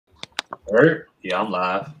All right. Yeah, I'm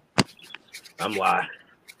live. I'm live.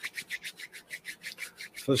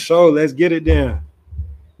 For sure. Let's get it then.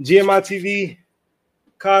 GMI TV,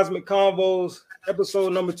 Cosmic Konvos,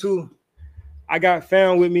 episode number 2. I got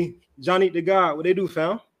fam with me, Johnique the God. What they do,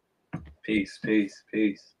 fam? Peace, peace,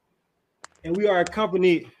 peace. And we are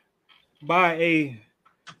accompanied by a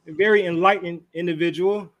very enlightened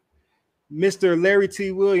individual, Mr. Larry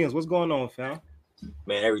T. Williams. What's going on, fam?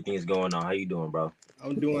 Man, everything is going on. How you doing, bro?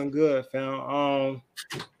 I'm doing good, fam.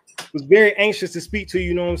 Was very anxious to speak to you,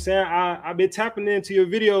 you know what I'm saying? I've been tapping into your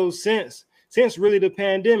videos since really the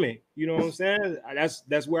pandemic, you know what I'm saying?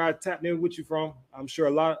 That's where I tapped in with you from. I'm sure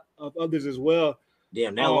a lot of others as well.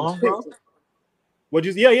 Damn, that long, bro?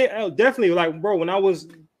 Yeah, definitely. Like, bro, when I was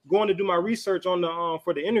going to do my research on the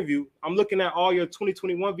for the interview, I'm looking at all your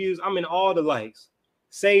 2021 views. I'm in all the likes,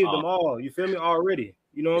 saved them all. You feel me already?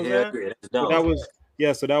 You know what I'm saying? Yeah,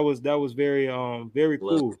 that's so that was very very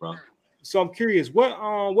cool. Bro. So I'm curious,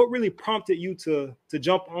 what really prompted you to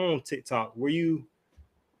jump on TikTok? Were you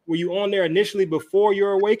on there initially before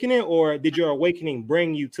your awakening, or did your awakening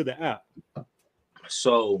bring you to the app?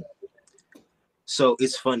 So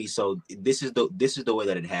it's funny. So this is the way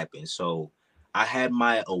that it happened. So I had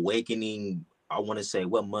my awakening. I want to say,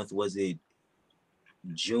 what month was it?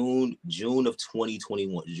 June of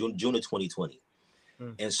 2021. June of 2020.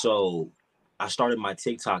 And so I started my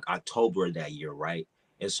TikTok October of that year, right?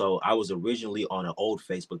 And so I was originally on an old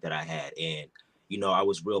Facebook that I had, and I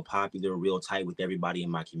was real popular, real tight with everybody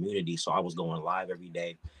in my community. So I was going live every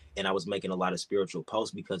day, and I was making a lot of spiritual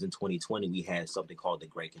posts because in 2020 we had something called the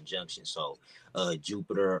Great Conjunction. So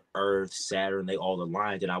Jupiter, Earth, Saturn, they all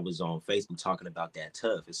aligned, and I was on Facebook talking about that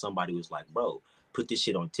tough. And somebody was like, "Bro, put this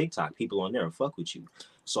shit on TikTok. People on there will fuck with you."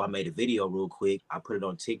 So I made a video real quick. I put it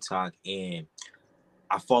on TikTok, and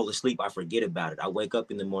I fall asleep, I forget about it. I wake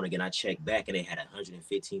up in the morning and I check back, and it had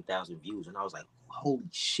 115,000 views. And I was like, holy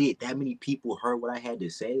shit, that many people heard what I had to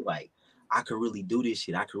say. Like, I could really do this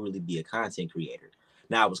shit. I could really be a content creator.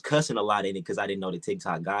 Now, I was cussing a lot in it because I didn't know the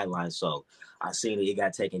TikTok guidelines. So I seen it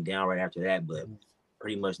got taken down right after that. But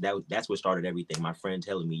pretty much that's what started everything. My friend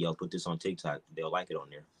telling me, yo, put this on TikTok. They'll like it on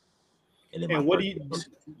there. And what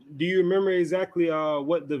do you remember exactly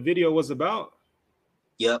what the video was about?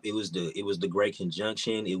 Yep, it was the Great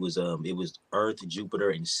Conjunction. It was Earth,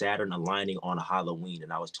 Jupiter, and Saturn aligning on a Halloween,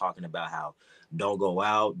 and I was talking about how don't go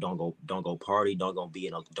out, don't go party, don't go be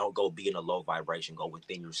in a low vibration. Go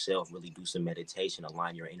within yourself, really do some meditation,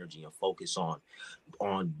 align your energy, and focus on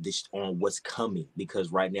what's coming, because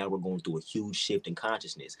right now we're going through a huge shift in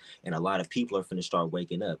consciousness, and a lot of people are going to start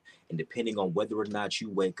waking up, and depending on whether or not you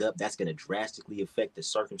wake up, that's going to drastically affect the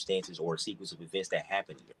circumstances or sequence of events that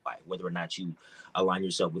happen in your life, whether or not you align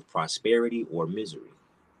yourself with prosperity or misery.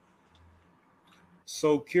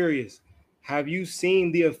 So curious, have you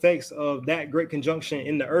seen the effects of that Great Conjunction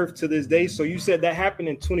in the Earth to this day? So you said that happened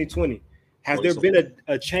in 2020. Has there been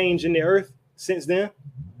a change in the Earth since then?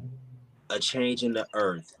 A change in the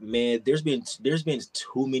Earth, man. There's been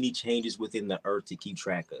too many changes within the Earth to keep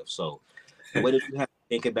track of. So the way that you have to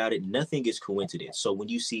think about it, nothing is coincidence. So when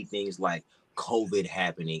you see things like COVID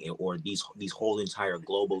happening, or these whole entire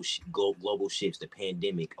global shifts, the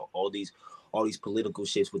pandemic, all these political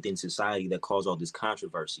shifts within society that cause all this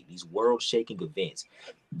controversy, these world-shaking events,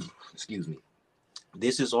 excuse me,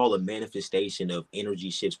 this is all a manifestation of energy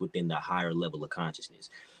shifts within the higher level of consciousness.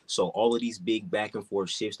 So all of these big back and forth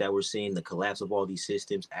shifts that we're seeing, the collapse of all these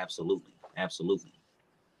systems, absolutely.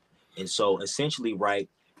 And so essentially, right,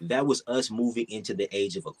 that was us moving into the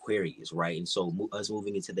age of Aquarius, right? And so us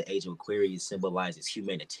moving into the age of Aquarius symbolizes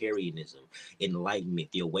humanitarianism,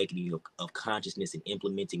 enlightenment, the awakening of consciousness, and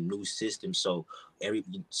implementing new systems so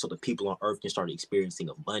the people on Earth can start experiencing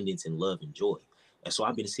abundance and love and joy. And so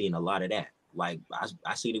I've been seeing a lot of that. Like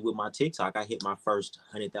I seen it with my TikTok. I hit my first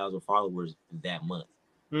 100,000 followers that month.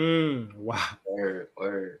 Wow.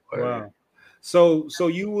 Word. Wow. So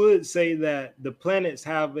you would say that the planets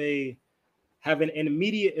have an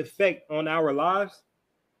immediate effect on our lives?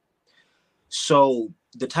 So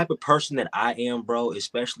the type of person that I am, bro,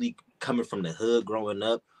 especially coming from the hood growing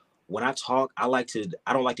up, when I talk, I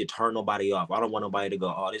don't like to turn nobody off. I don't want nobody to go,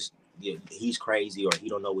 oh, he's crazy, or he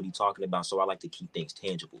don't know what he's talking about. So I like to keep things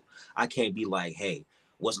tangible. I can't be like, hey,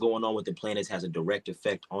 what's going on with the planets has a direct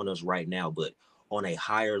effect on us right now, but on a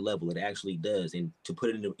higher level, it actually does. And to put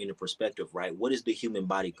it in a perspective, right, what is the human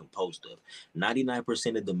body composed of?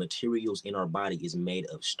 99% of the materials in our body is made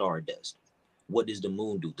of stardust. What does the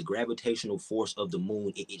moon do? The gravitational force of the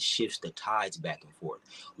moon, it shifts the tides back and forth.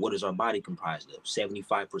 What is our body comprised of?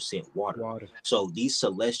 75% water. So these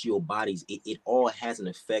celestial bodies, it all has an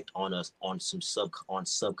effect on us on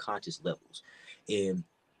subconscious levels. And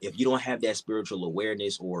if you don't have that spiritual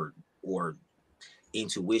awareness or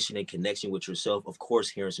intuition and connection with yourself, of course,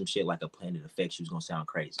 hearing some shit like a planet affects you is gonna sound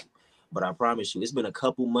crazy. But I promise you, it's been a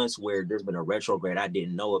couple months where there's been a retrograde I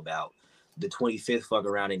didn't know about. The 25th fuck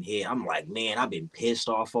around in here. I'm like, man, I've been pissed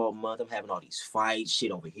off all month. I'm having all these fights.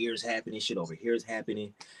 Shit over here is happening. Shit over here is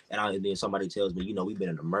happening. And then somebody tells me, we've been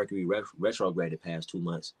in a Mercury retrograde the past 2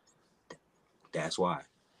 months. That's why.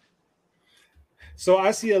 So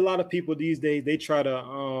I see a lot of people these days, they try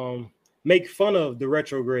to make fun of the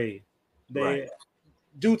retrograde. They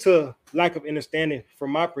due to lack of understanding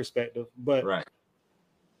from my perspective. But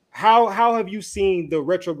how have you seen the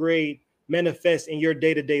retrograde manifest in your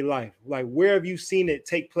day-to-day life? Like, where have you seen it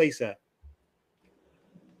take place at?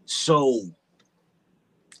 So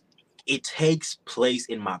it takes place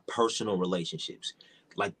in my personal relationships.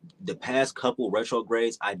 Like the past couple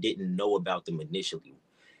retrogrades, I didn't know about them initially.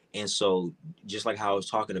 And so just like how I was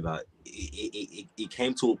talking about, it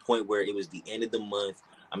came to a point where it was the end of the month.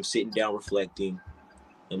 I'm sitting down reflecting.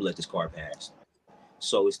 Let me let this car pass.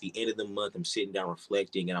 So it's the end of the month. I'm sitting down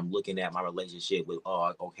reflecting and I'm looking at my relationship with,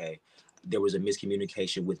 there was a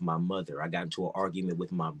miscommunication with my mother. I got into an argument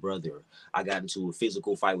with my brother. I got into a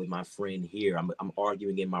physical fight with my friend here. I'm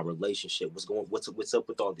arguing in my relationship. What's up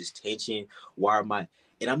with all this tension? Why am I?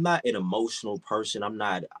 And I'm not an emotional person.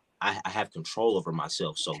 I have control over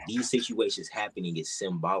myself. So these situations happening is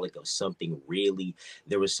symbolic of something really.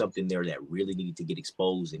 There was something there that really needed to get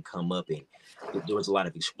exposed and come up. And there was a lot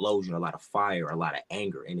of explosion, a lot of fire, a lot of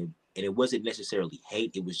anger. And it wasn't necessarily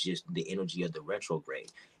hate. It was just the energy of the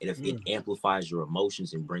retrograde. And if it amplifies your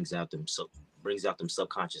emotions and brings out them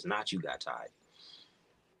subconscious knots you got tied.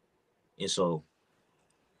 And so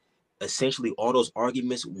essentially all those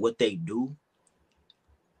arguments, what they do,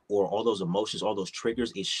 or all those emotions, all those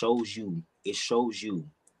triggers, it shows you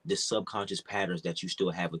the subconscious patterns that you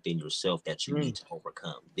still have within yourself that you need to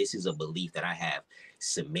overcome. This is a belief that I have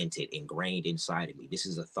cemented, ingrained inside of me. This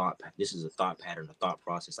is a thought pattern, a thought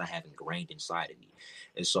process I have ingrained inside of me.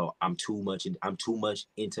 And so I'm too much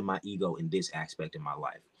into my ego in this aspect of my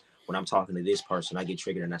life. When I'm talking to this person, I get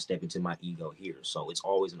triggered and I step into my ego here. So it's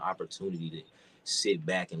always an opportunity to sit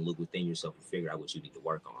back and look within yourself and figure out what you need to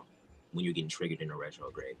work on when you're getting triggered in a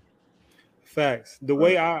retrograde. Facts. The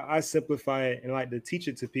way I simplify it and like to teach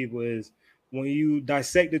it to people is when you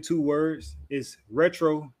dissect the two words, it's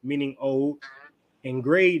retro, meaning old, and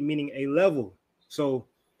grade, meaning a level. So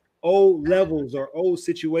old levels or old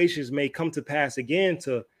situations may come to pass again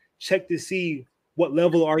to check to see what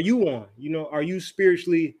level are you on? Are you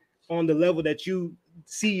spiritually on the level that you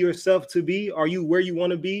see yourself to be? Are you where you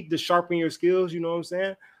want to be to sharpen your skills? You know what I'm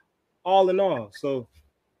saying? All in all. So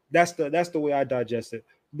that's the way I digest it.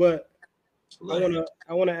 But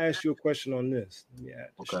I wanna ask you a question on this. Yeah.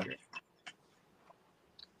 Okay.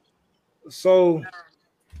 So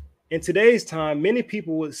in today's time, many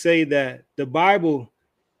people would say that the Bible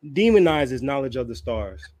demonizes knowledge of the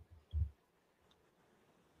stars.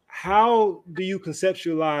 How do you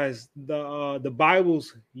conceptualize the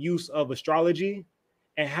Bible's use of astrology,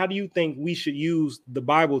 and how do you think we should use the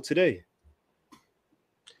Bible today?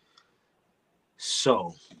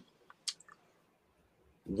 So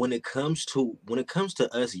when it comes to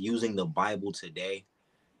us using the Bible today,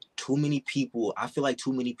 I feel like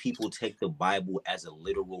too many people take the Bible as a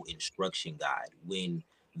literal instruction guide when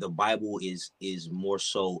the Bible is more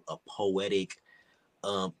so a poetic,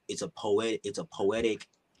 it's a poetic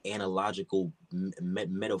analogical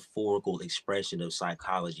metaphorical expression of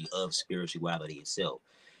psychology, of spirituality itself.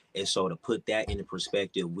 And so to put that into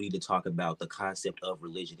perspective, we need to talk about the concept of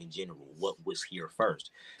religion in general. What was here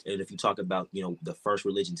first? And if you talk about, the first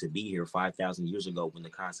religion to be here 5,000 years ago, when the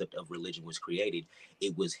concept of religion was created,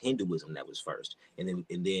 it was Hinduism that was first. And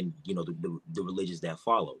then the religions that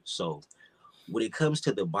followed. So when it comes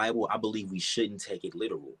to the Bible, I believe we shouldn't take it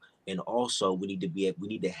literal. And also we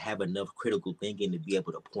need to have enough critical thinking to be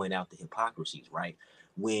able to point out the hypocrisies, right?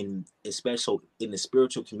 When, especially in the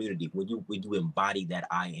spiritual community, when you embody that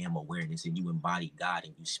I am awareness and you embody God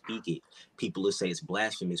and you speak it, people will say it's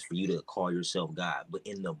blasphemous for you to call yourself God. But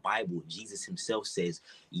in the Bible, Jesus himself says,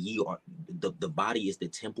 the body is the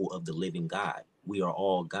temple of the living God. We are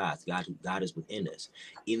all gods. God is within us.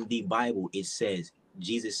 In the Bible, it says,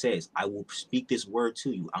 Jesus says, I will speak this word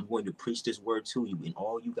to you. I'm going to preach this word to you, and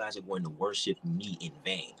all you guys are going to worship me in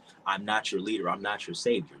vain. I'm not your leader. I'm not your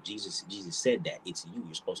savior. Jesus said that. It's you.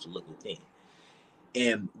 You're supposed to look within.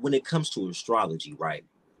 And when it comes to astrology, right,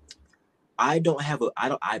 I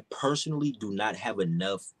personally do not have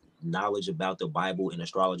enough knowledge about the Bible and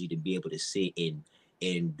astrology to be able to sit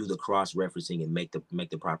and do the cross referencing and make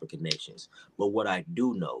the proper connections. But what I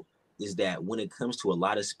do know is that when it comes to a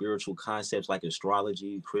lot of spiritual concepts like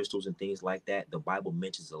astrology, crystals, and things like that, the Bible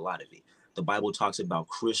mentions a lot of it. The Bible talks about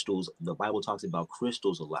crystals. The Bible talks about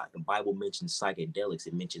crystals a lot. The Bible mentions psychedelics.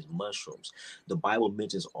 It mentions mushrooms. The Bible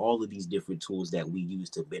mentions all of these different tools that we use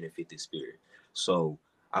to benefit the spirit. So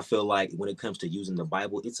I feel like when it comes to using the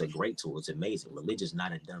Bible, it's a great tool. It's amazing. Religion's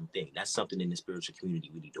not a dumb thing. That's something in the spiritual community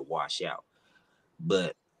we need to wash out.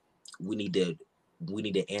 But we need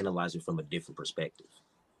to analyze it from a different perspective.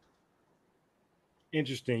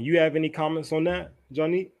 Interesting. You have any comments on that,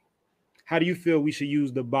 Johnique? How do you feel we should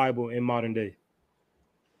use the Bible in modern day?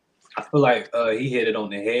 I feel like he hit it on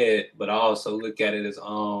the head, but I also look at it as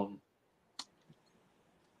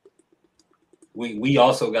we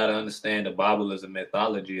also got to understand the Bible as a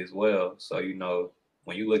mythology as well. So you know,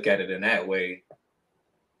 when you look at it in that way,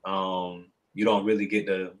 you don't really get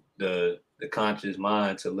the conscious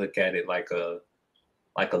mind to look at it like a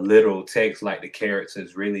literal text, like the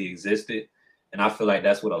characters really existed. And I feel like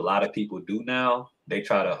that's what a lot of people do now. They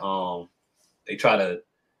try to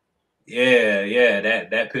yeah,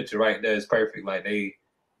 that picture right there is perfect. Like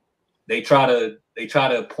they try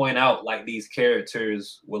to point out like these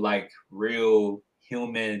characters were like real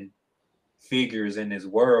human figures in this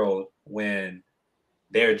world when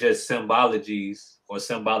they're just symbologies or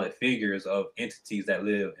symbolic figures of entities that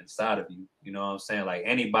live inside of you. You know what I'm saying? Like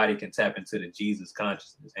anybody can tap into the Jesus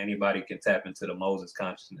consciousness. Anybody can tap into the Moses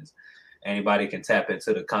consciousness. Anybody can tap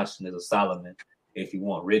into the consciousness of Solomon if you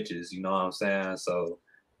want riches. You know what I'm saying? So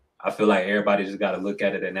I feel like everybody just got to look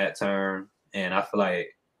at it in that term. And I feel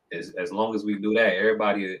like as long as we do that,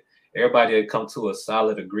 everybody will come to a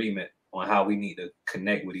solid agreement on how we need to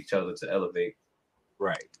connect with each other to elevate.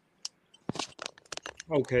 Right.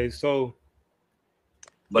 Okay, so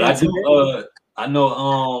but I do I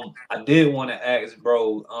know I did want to ask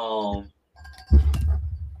bro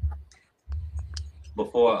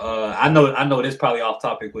before I know this probably off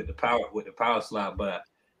topic with the power slot, but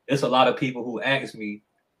it's a lot of people who ask me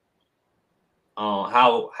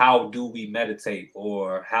how do we meditate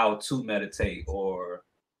or how to meditate or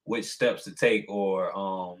which steps to take or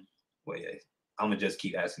well yeah, I'm gonna just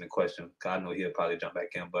keep asking the question because I know he'll probably jump back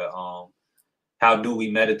in, but how do we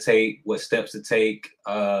meditate, what steps to take,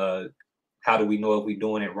 how do we know if we're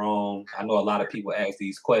doing it wrong? I know a lot of people ask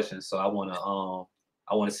these questions, so I want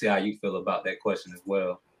to see how you feel about that question as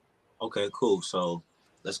well. Okay, cool. So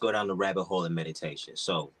let's go down the rabbit hole in meditation.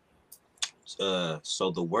 So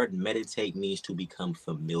the word meditate means to become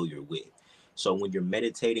familiar with. So when you're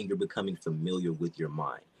meditating, you're becoming familiar with your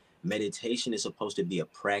mind. Meditation is supposed to be a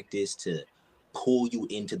practice to pull you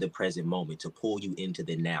into the present moment, to pull you into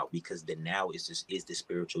the now, because the now is the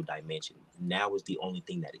spiritual dimension. Now is the only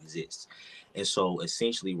thing that exists. And so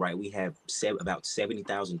essentially, right, we have about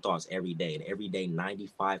 70,000 thoughts every day, and every day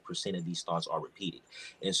 95% of these thoughts are repeated.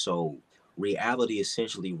 And so reality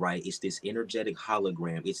essentially, right, it's this energetic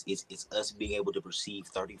hologram. It's us being able to perceive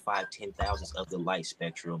 35/10,000 of the light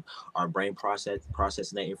spectrum, our brain processing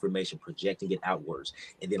that information, projecting it outwards,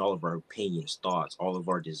 and then all of our opinions, thoughts, all of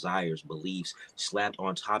our desires, beliefs slapped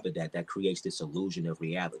on top of that creates this illusion of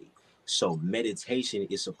reality. So meditation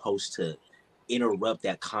is supposed to interrupt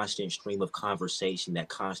that constant stream of conversation, that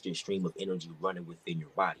constant stream of energy running within your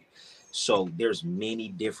body. So there's many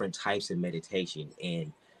different types of meditation,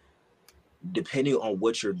 and depending on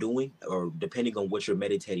what you're doing or depending on what you're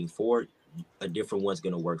meditating for, a different one's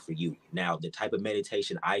going to work for you. Now, the type of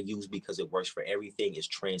meditation I use because it works for everything is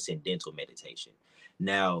transcendental meditation.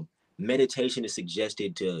 Now, meditation is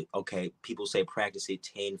suggested to, okay, people say practice it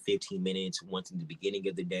 10-15 minutes, once in the beginning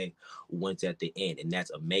of the day, once at the end. And that's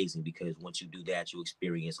amazing because once you do that, you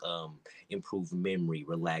experience improved memory,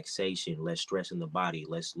 relaxation, less stress in the body,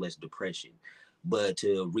 less depression. But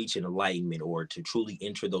to reach an enlightenment or to truly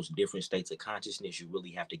enter those different states of consciousness, you really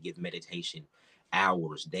have to give meditation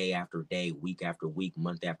hours, day after day, week after week,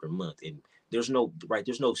 month after month. And there's no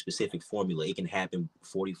specific formula. It can happen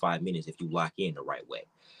 45 minutes if you lock in the right way.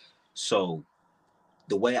 So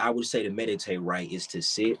the way I would say to meditate, right, is to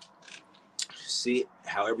sit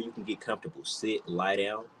however you can get comfortable. Sit, lie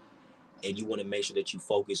down, and you want to make sure that you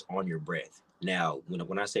focus on your breath. Now,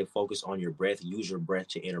 when I say focus on your breath, use your breath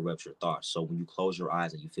to interrupt your thoughts. So when you close your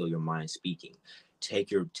eyes and you feel your mind speaking,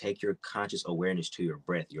 take your conscious awareness to your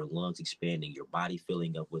breath, your lungs expanding, your body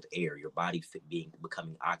filling up with air, your body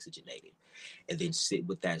becoming oxygenated, and then sit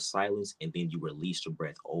with that silence, and then you release the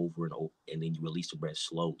breath over and over, and then you release the breath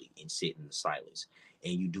slowly and sit in the silence.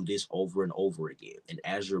 And you do this over and over again. And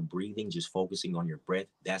as you're breathing, just focusing on your breath,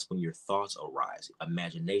 that's when your thoughts arise,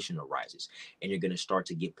 imagination arises, and you're going to start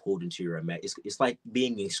to get pulled into your it's like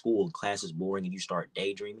being in school, class is boring, and you start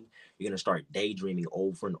daydreaming. You're going to start daydreaming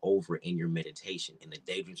over and over in your meditation. meditation, and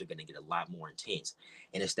the daydreams are going to get a lot more intense.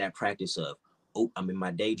 And it's that practice of, oh, I'm in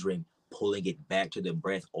my daydream, pulling it back to the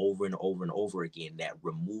breath over and over and over again, that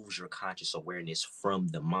removes your conscious awareness from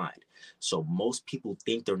the mind. So most people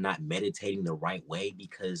think they're not meditating the right way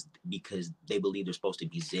because they believe they're supposed to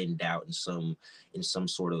be zenned out in some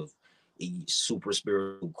sort of super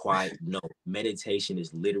spiritual quiet. No, meditation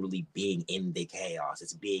is literally being in the chaos.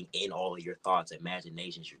 It's being in all of your thoughts,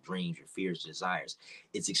 imaginations, your dreams, your fears, desires.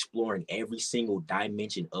 It's exploring every single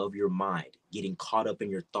dimension of your mind, getting caught up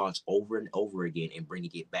in your thoughts over and over again and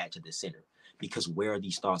bringing it back to the center. Because where are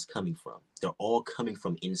these thoughts coming from? They're all coming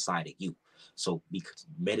from inside of you. So because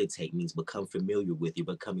meditate means become familiar with, you're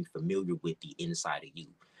becoming familiar with the inside of you.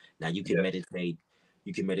 Now you can meditate.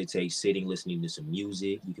 You can meditate sitting, listening to some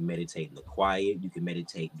music. You can meditate in the quiet. You can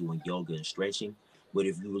meditate doing yoga and stretching. But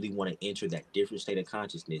if you really want to enter that different state of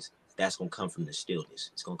consciousness, that's going to come from the stillness.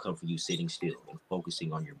 It's going to come from you sitting still and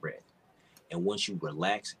focusing on your breath. And once you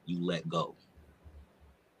relax, you let go.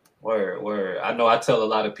 Word. I know I tell a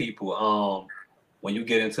lot of people, when you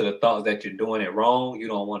get into the thoughts that you're doing it wrong, you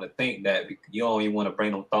don't want to think that. You don't even want to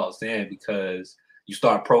bring them thoughts in because you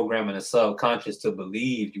start programming the subconscious to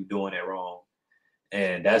believe you're doing it wrong.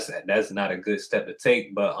 And that's not a good step to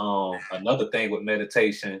take. But another thing with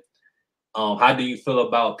meditation, how do you feel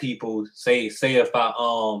about people say if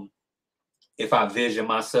I vision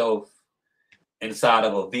myself inside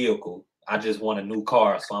of a vehicle, I just want a new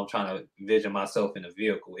car, so I'm trying to vision myself in a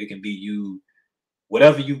vehicle. It can be you,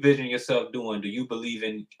 whatever you vision yourself doing. Do you believe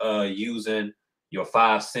in using your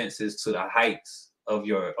five senses to the heights of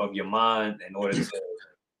your mind in order to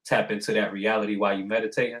tap into that reality while you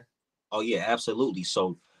meditating? Oh yeah, absolutely.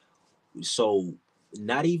 So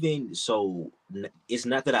not even so it's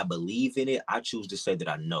not that I believe in it. I choose to say that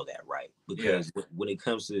I know that, right? Because when it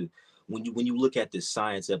comes to when you look at the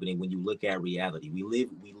science of it and when you look at reality, we live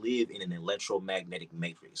in an electromagnetic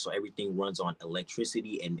matrix. So everything runs on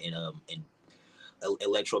electricity and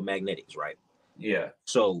electromagnetics, right? Yeah.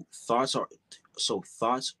 So thoughts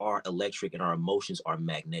are electric and our emotions are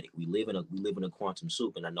magnetic. We live in a quantum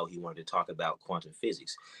soup, and I know he wanted to talk about quantum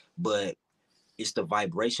physics, but it's the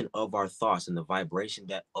vibration of our thoughts and the vibration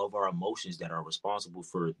that of our emotions that are responsible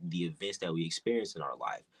for the events that we experience in our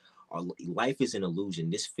life. Our life is an illusion.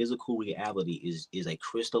 This physical reality is a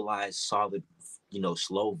crystallized, solid,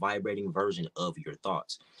 slow vibrating version of your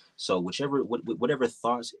thoughts. So whatever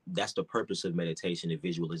thoughts, that's the purpose of meditation and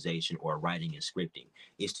visualization or writing and scripting,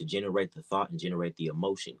 is to generate the thought and generate the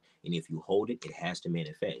emotion. And if you hold it, it has to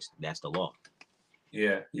manifest. That's the law.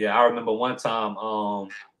 Yeah. I remember one time,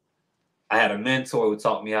 I had a mentor who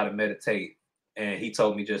taught me how to meditate, and he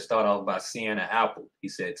told me just start off by seeing an apple. He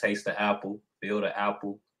said, taste the apple, feel the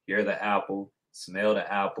apple, hear the apple, smell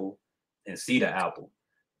the apple, and see the apple.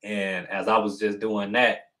 And as I was just doing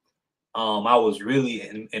that, I was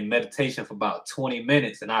really in meditation for about 20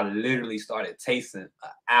 minutes, and I literally started tasting an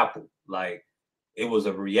apple. Like it was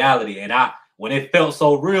a reality. And when it felt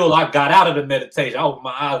so real, I got out of the meditation. I opened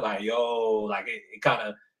my eyes like, yo, like it kind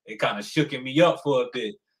of shooking me up for a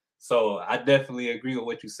bit. So I definitely agree with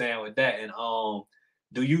what you're saying with that. And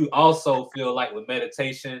do you also feel like with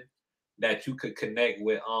meditation that you could connect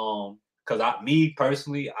with because me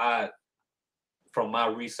personally, from my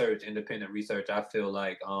research, independent research, I feel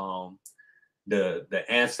like the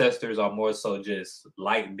ancestors are more so just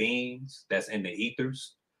light beings that's in the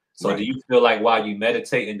ethers. So Right. do you feel like while you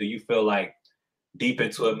meditate, and do you feel like deep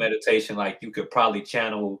into a meditation, like you could probably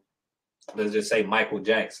channel, let's just say Michael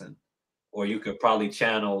Jackson, or you could probably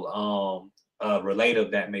channel a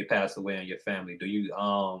relative that may pass away in your family? Do you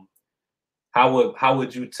how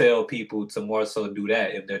would you tell people to more so do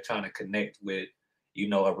that if they're trying to connect with,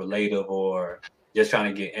 a relative, or just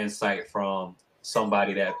trying to get insight from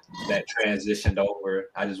somebody that transitioned over?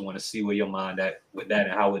 I just want to see where your mind at with that,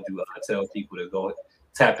 and how would you tell people to go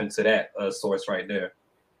tap into that source right there?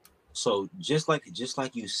 So just like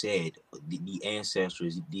you said, the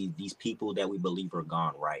ancestors, these people that we believe are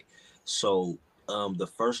gone, right? So the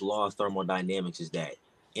first law of thermodynamics is that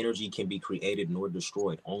energy can be created nor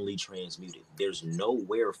destroyed, only transmuted. There's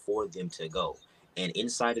nowhere for them to go. And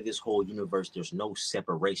inside of this whole universe, there's no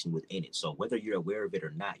separation within it. So whether you're aware of it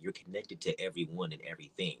or not, you're connected to everyone and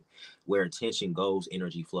everything. Where attention goes,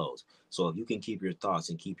 energy flows. So if you can keep your thoughts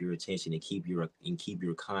and keep your attention and keep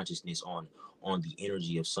your consciousness on the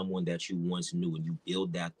energy of someone that you once knew, and you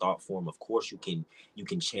build that thought form, of course you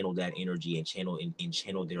can channel that energy and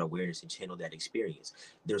channel their awareness and channel that experience.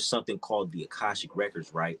 There's something called the Akashic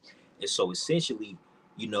records, right? And so essentially,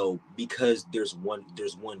 because there's one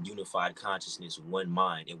unified consciousness, one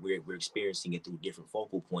mind, and we're experiencing it through different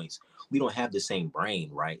focal points. We don't have the same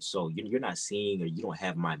brain, right? So you're not seeing, or you don't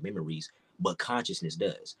have my memories, but consciousness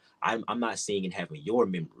does. I'm not saying in having your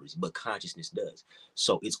memories, but consciousness does.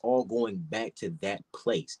 So it's all going back to that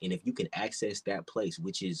place. And if you can access that place,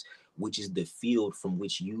 which is the field from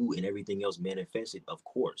which you and everything else manifested, of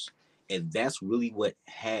course. And that's really what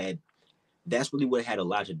had a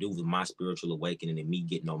lot to do with my spiritual awakening and me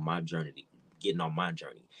getting on my journey.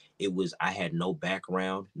 It was, I had no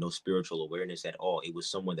background, no spiritual awareness at all. It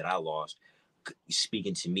was someone that I lost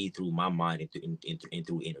speaking to me through my mind and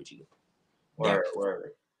through energy.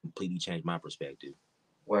 Word. Completely changed my perspective.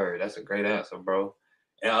 Word. That's a great answer, bro.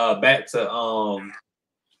 And back to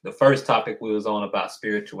the first topic we was on about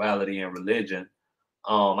spirituality and religion.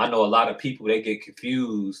 I know a lot of people, they get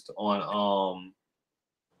confused on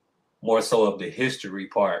more so of the history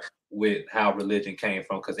part with how religion came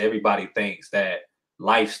from, because everybody thinks that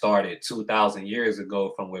life started 2,000 years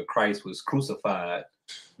ago from where Christ was crucified,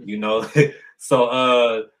 you know.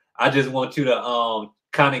 So I just want you to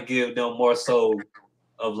kind of give them more so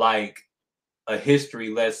of like a history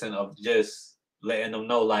lesson of just letting them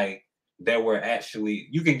know like there were actually,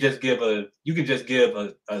 you can just give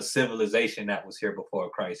a civilization that was here before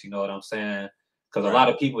Christ, you know what I'm saying? Because a lot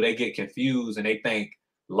of people, they get confused and they think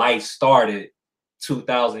life started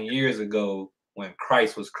 2,000 years ago when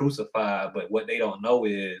Christ was crucified, but what they don't know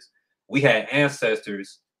is we had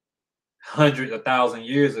ancestors hundreds of thousand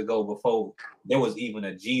years ago before there was even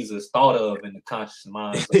a Jesus thought of in the conscious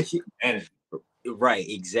minds of humanity. Right,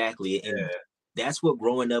 exactly. And Yeah. that's what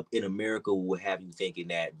growing up in America will have you thinking,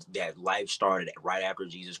 that life started right after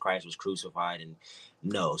Jesus Christ was crucified. And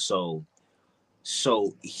no, so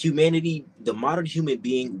humanity, the modern human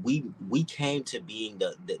being, we came to being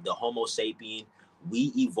the Homo sapien.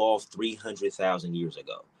 We evolved 300,000 years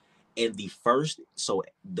ago. And the first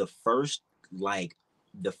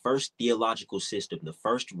theological system, the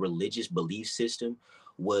first religious belief system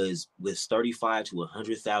was 35 to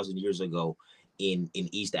 100,000 years ago in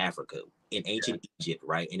East Africa, in ancient Egypt,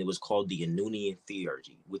 right? And it was called the Anunian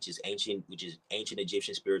theurgy, which is ancient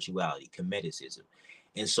Egyptian spirituality, Kemeticism.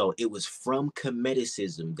 And so it was from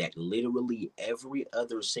Kemeticism that literally every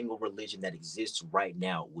other single religion that exists right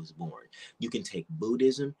now was born. You can take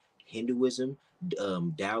Buddhism, Hinduism,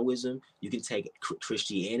 Taoism, you can take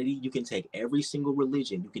Christianity, you can take every single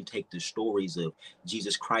religion, you can take the stories of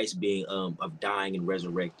Jesus Christ being of dying and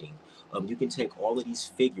resurrecting. You can take all of these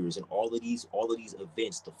figures and all of these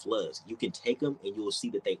events, the floods. You can take them and you'll see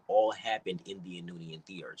that they all happened in the Anunian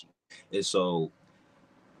theurgy. And so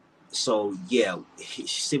yeah,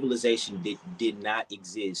 civilization did not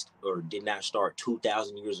exist or did not start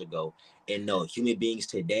 2,000 years ago. And no, human beings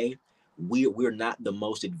today, we're not the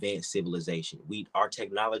most advanced civilization. Our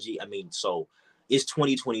technology, I mean, so it's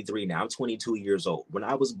 2023 now. I'm 22 years old. When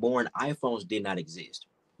I was born, iPhones did not exist.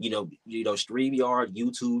 You know, StreamYard,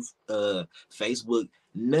 YouTube, Facebook,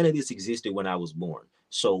 none of this existed when I was born.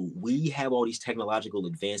 So we have all these technological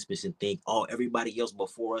advancements and think, oh, everybody else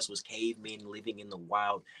before us was cavemen living in the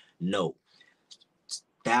wild. No,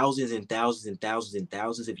 thousands and thousands and thousands and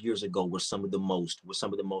thousands of years ago were some of the most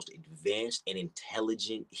advanced and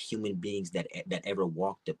intelligent human beings that ever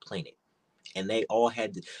walked the planet. And they all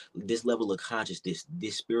had this level of consciousness,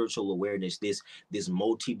 this spiritual awareness, this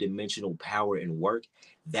multi-dimensional power and work.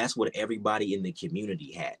 That's what everybody in the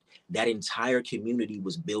community had. That entire community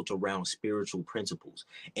was built around spiritual principles,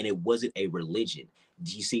 and it wasn't a religion.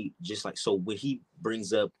 Do you see? Just like, so when he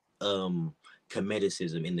brings up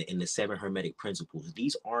Kemeticism in the 7 Hermetic principles,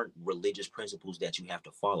 these aren't religious principles that you have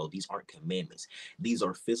to follow. These aren't commandments. These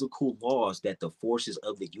are physical laws that the forces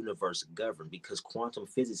of the universe govern, because quantum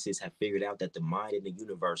physicists have figured out that the mind and the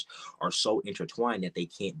universe are so intertwined that they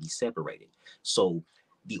can't be separated. So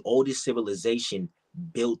the oldest civilization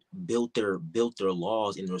built their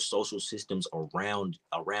laws and their social systems around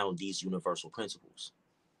these universal principles.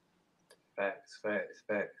 Facts.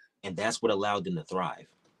 And that's what allowed them to thrive.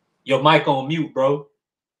 Your mic on mute, bro.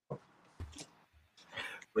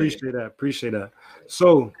 Appreciate that.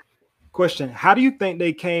 So, question: how do you think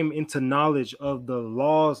they came into knowledge of the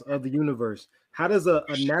laws of the universe? How does a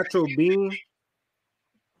natural being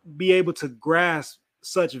be able to grasp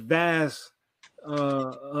such vast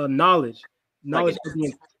knowledge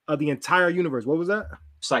of the entire universe? What was that?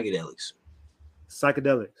 Psychedelics.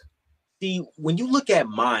 See, when you look at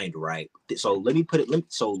mind, right? So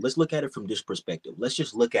let's look at it from this perspective. Let's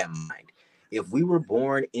just look at mind. If we were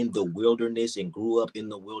born in the wilderness and grew up in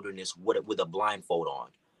the wilderness with a blindfold on,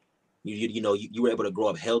 you were able to grow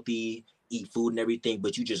up healthy, eat food and everything,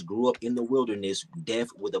 but you just grew up in the wilderness, deaf,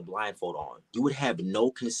 with a blindfold on. You would have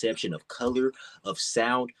no conception of color, of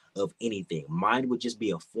sound, of anything. Mind would just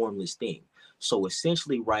be a formless thing. So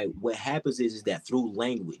essentially, right, what happens is that through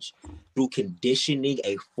language, through conditioning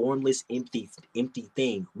a formless, empty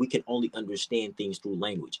thing, we can only understand things through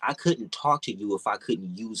language. I couldn't talk to you if I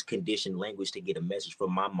couldn't use conditioned language to get a message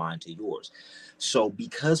from my mind to yours. So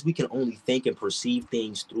because we can only think and perceive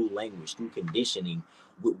things through language, through conditioning,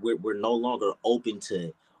 we're no longer open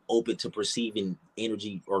to perceiving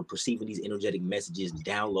energy or perceiving these energetic messages,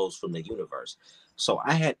 downloads from the universe. So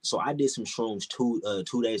I did some shrooms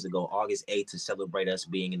 2 days ago, August 8th, to celebrate us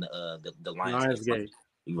being in the Lionsgate. Lionsgate.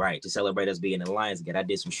 Right, to celebrate us being in the Lionsgate. I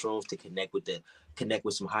did some shrooms to connect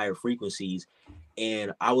with some higher frequencies,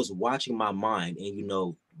 and I was watching my mind,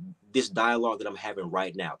 and this dialogue that I'm having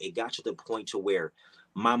right now, it got to the point to where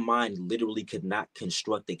my mind literally could not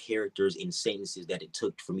construct the characters in sentences that it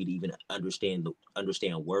took for me to even understand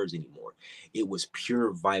words anymore. It was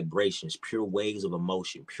pure vibrations, pure waves of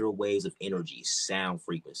emotion, pure waves of energy, sound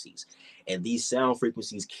frequencies. And these sound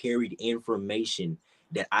frequencies carried information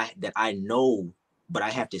that I know, but I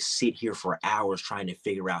have to sit here for hours trying to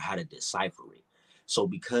figure out how to decipher it. So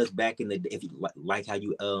because back in the, if you like how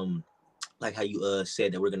you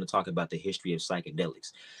said that we're going to talk about the history of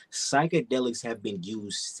psychedelics. Psychedelics have been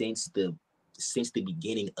used since the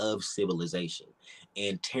beginning of civilization.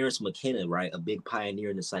 And Terence McKenna, right, a big pioneer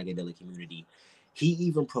in the psychedelic community, he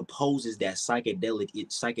even proposes that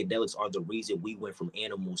psychedelics are the reason we went from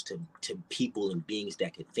animals to people and beings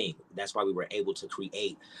that could think. That's why we were able to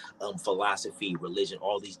create philosophy, religion,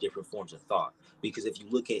 all these different forms of thought. Because if you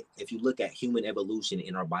look at human evolution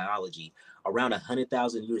in our biology, around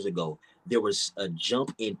 100,000 years ago, there was a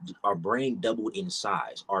jump in our brain, doubled in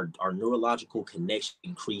size. Our neurological connection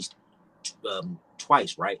increased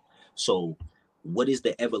twice, right? So what is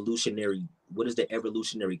the evolutionary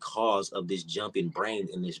cause of this jump in brain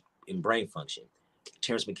function?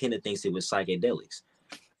 Terence McKenna thinks it was psychedelics.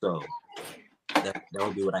 So that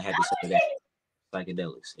would be what I had to say to that.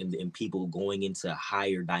 Psychedelics and people going into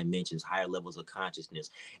higher dimensions, higher levels of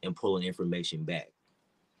consciousness, and pulling information back.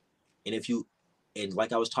 And if you and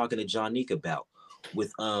like I was talking to Johnique about,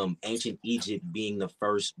 with ancient Egypt being the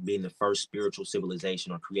first spiritual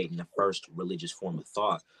civilization, or creating the first religious form of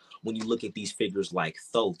thought, when you look at these figures like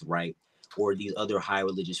Thoth, right, or these other high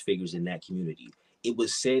religious figures in that community, it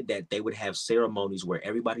was said that they would have ceremonies where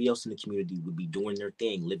everybody else in the community would be doing their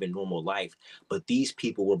thing, living normal life, but these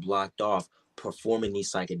people were blocked off performing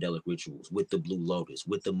these psychedelic rituals with the blue lotus,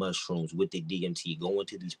 with the mushrooms, with the DMT, going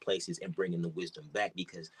to these places and bringing the wisdom back,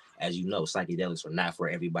 because as you know, psychedelics are not for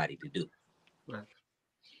everybody to do. Right.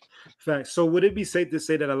 Facts. So would it be safe to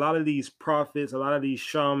say that a lot of these prophets, a lot of these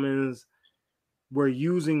shamans were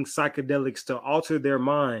using psychedelics to alter their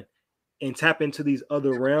mind and tap into these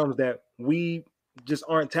other realms that we just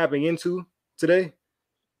aren't tapping into today?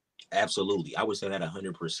 Absolutely. I would say that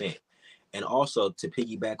 100%. And also, to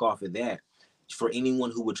piggyback off of that, for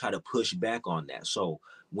anyone who would try to push back on that. So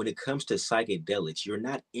when it comes to psychedelics, you're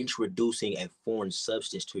not introducing a foreign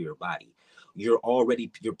substance to your body. You're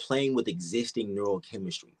playing with existing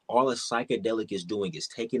neurochemistry. All a psychedelic is doing is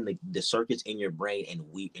taking the circuits in your brain and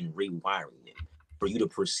rewiring them for you to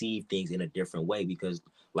perceive things in a different way. Because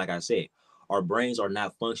like I said, our brains are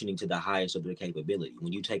not functioning to the highest of their capability.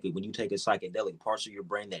 When you take a psychedelic, parts of your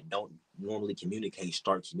brain that don't normally communicate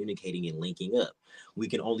start communicating and linking up. We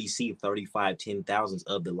can only see 35 10,000ths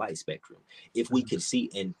of the light spectrum. If we could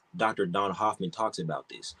see, and Dr. Don Hoffman talks about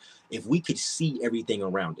this, if we could see everything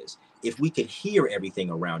around us, if we could hear everything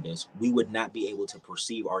around us, we would not be able to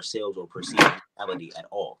perceive ourselves or perceive reality at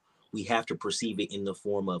all. We have to perceive it in the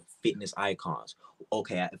form of fitness icons.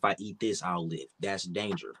 Okay, if I eat this, I'll live. That's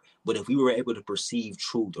danger. But if we were able to perceive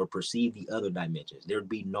truth or perceive the other dimensions, there'd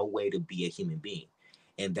be no way to be a human being.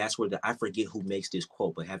 And that's where I forget who makes this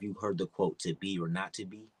quote, but have you heard the quote, to be or not to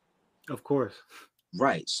be? Of course.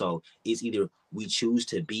 Right. So it's either we choose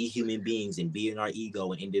to be human beings and be in our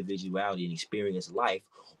ego and individuality and experience life,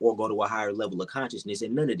 or go to a higher level of consciousness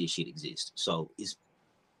and none of this shit exists. So it's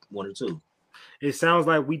one or two. It sounds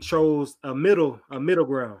like we chose a middle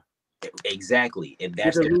ground. Exactly. And Get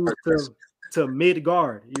that's to the lose purpose. to mid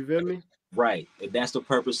guard. You feel me? Right. And that's the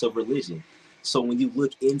purpose of religion. So when you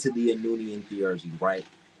look into the Anunian theurgy, right?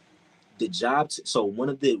 So one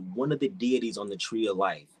of the deities on the tree of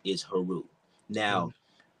life is Haru. Now,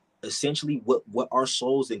 essentially what our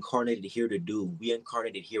souls incarnated here to do, we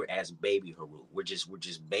incarnated here as baby Haru. We're just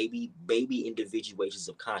baby individuations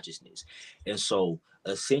of consciousness. And so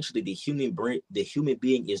essentially the human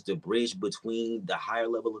being is the bridge between the higher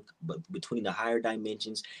between the higher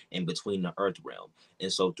dimensions and between the earth realm.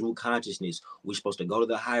 And so through consciousness, we're supposed to go to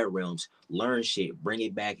the higher realms, learn shit, bring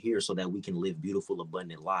it back here so that we can live beautiful,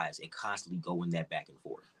 abundant lives, and constantly go in that back and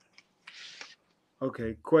forth.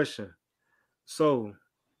 Okay, question. So,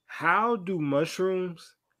 how do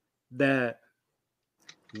mushrooms that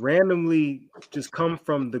randomly just come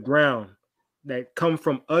from the ground, that come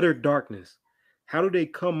from utter darkness, how do they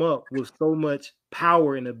come up with so much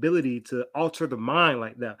power and ability to alter the mind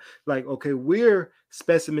like that? Like, okay, we're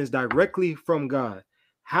specimens directly from God.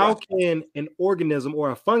 How Right. can an organism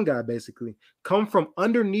or a fungi basically come from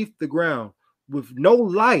underneath the ground with no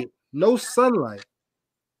light, no sunlight,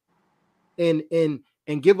 and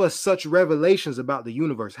give us such revelations about the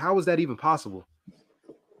universe? How is that even possible?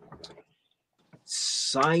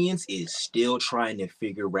 Science is still trying to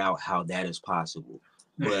figure out how that is possible.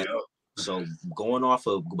 But Yeah. so going off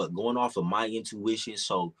of my intuition,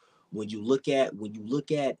 so when you look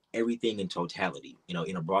at everything in totality,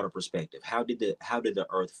 in a broader perspective, how did the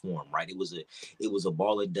earth form, right? It was a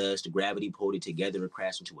ball of dust, gravity pulled it together, it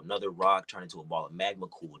crashed into another rock, turned into a ball of magma,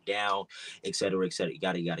 cooled down, etc.,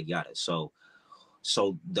 yada yada yada. So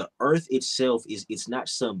the earth itself it's not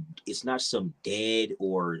some dead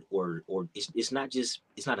or it's not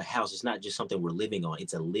a house, it's not just something we're living on,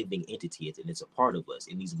 it's a living entity, and it's a part of us,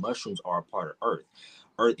 and these mushrooms are a part of earth.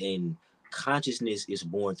 And consciousness is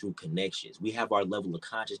born through connections. We have our level of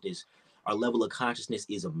consciousness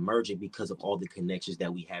is emerging because of all the connections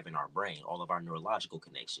that we have in our brain, all of our neurological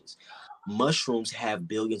connections. Mushrooms have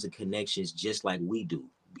billions of connections, just like we do.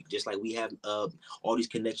 Just like we have all these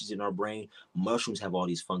connections in our brain, mushrooms have all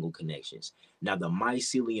these fungal connections. Now, the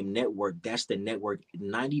mycelium network, that's the network.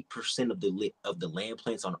 90% of the land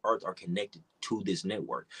plants on Earth are connected to this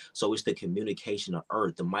network. So it's the communication of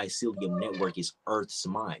Earth. The mycelium network is Earth's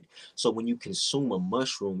mind. So when you consume a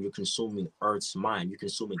mushroom, you're consuming Earth's mind. You're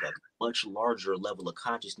consuming a much larger level of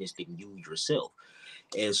consciousness than you yourself.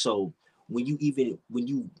 And so when you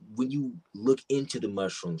look into the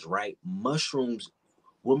mushrooms, right? Mushrooms,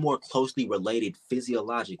 we're more closely related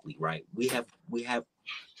physiologically, right? We have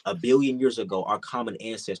a billion years ago, our common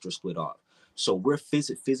ancestors split off. So we're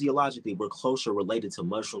physiologically, we're closer related to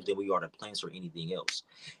mushrooms than we are to plants or anything else.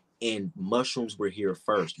 And mushrooms were here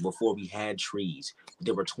first before we had trees.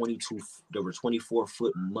 There were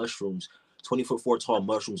 24-foot mushrooms, 20-foot tall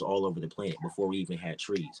mushrooms all over the planet before we even had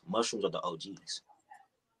trees. Mushrooms are the OGs.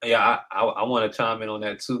 Yeah, I want to chime in on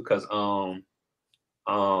that too, because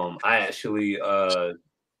I actually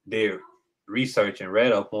did research and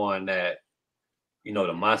read up on that. The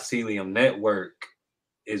mycelium network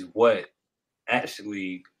is what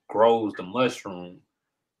actually grows the mushroom.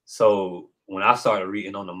 So when I started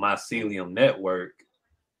reading on the mycelium network,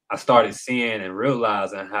 I started seeing and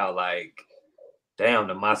realizing how, like, damn,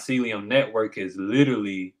 the mycelium network is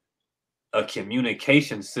literally a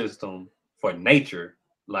communication system for nature.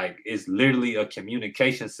 Like, it's literally a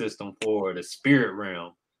communication system for the spirit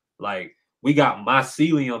realm. Like, we got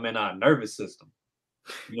mycelium in our nervous system.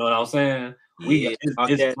 You know what I'm saying? We got Yeah, about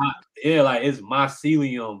that. it's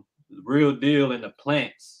mycelium, real deal, in the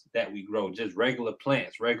plants that we grow, just regular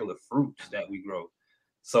plants, regular fruits that we grow.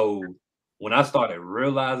 So when I started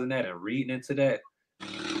realizing that and reading into that,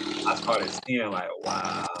 I started seeing, like,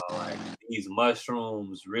 wow, like, these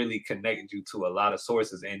mushrooms really connect you to a lot of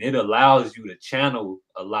sources, and it allows you to channel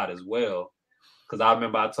a lot as well. Because I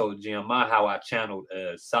remember I told GMI how I channeled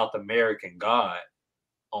a South American god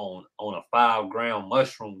on a 5 gram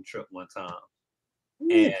mushroom trip one time,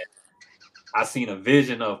 and Ooh, I seen a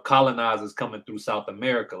vision of colonizers coming through South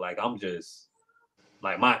America. Like, I'm just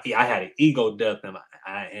like, I had an ego death,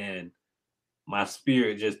 and my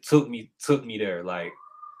spirit just took me there, like,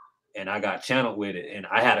 and I got channeled with it. And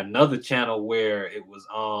I had another channel where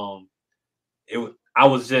I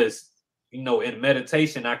was just, in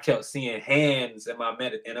meditation, I kept seeing hands in my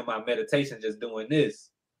meditation just doing this.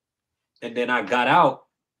 And then I got out,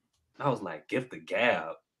 I was like, gift the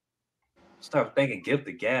gab. Start thinking gift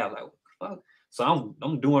the gab, like, what the fuck? So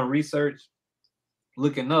I'm doing research,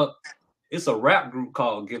 looking up. It's a rap group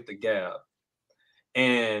called Gift the Gab.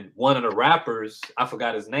 And one of the rappers, I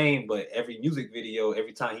forgot his name, but every music video,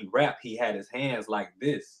 every time he rapped, he had his hands like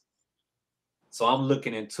this. So I'm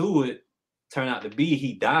looking into it. Turned out to be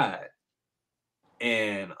he died.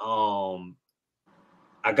 And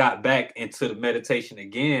I got back into the meditation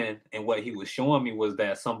again, and what he was showing me was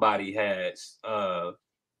that somebody had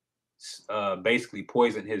basically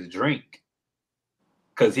poisoned his drink,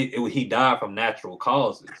 because he died from natural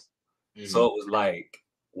causes. So mhm. it was like,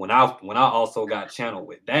 when I also got channeled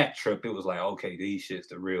with that trip, it was like, okay, these shit's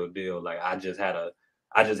the real deal. Like, I just had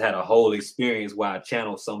a whole experience where I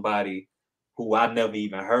channeled somebody who I never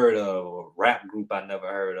even heard of, or a rap group I never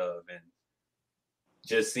heard of, and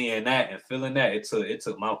just seeing that and feeling that, it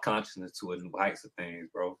took my consciousness to a new heights of things,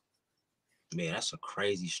 bro. Man, that's a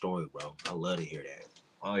crazy story, bro. I love to hear that.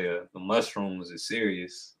 Oh yeah, the mushrooms is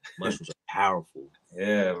serious. Mushrooms are powerful.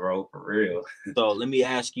 Yeah, bro, for real. So let me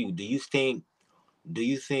ask you: Do you think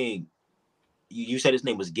you said his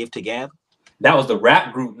name was Gift to Gab? That was the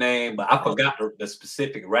rap group name, but I Oh, forgot the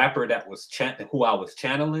specific rapper that was who I was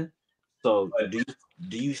channeling. so But do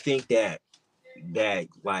you think that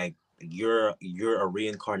like you're a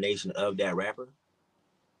reincarnation of that rapper?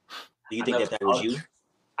 Do you I think never that was thought you?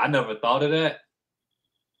 I never thought of that.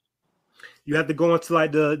 You have to go into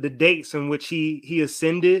like the dates in which he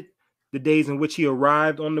ascended, the days in which he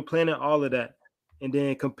arrived on the planet, all of that, and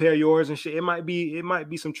then compare yours and shit. It might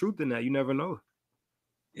be some truth in that. You never know.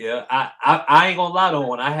 Yeah, I ain't gonna lie though.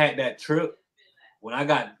 When I had that trip, when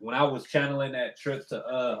I was channeling that trip to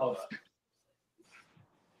hold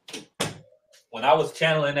on. When I was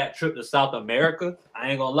channeling that trip to South America, I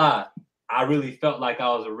ain't gonna lie. I really felt like I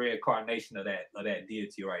was a reincarnation of that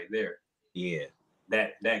deity right there. Yeah.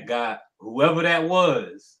 That guy, whoever that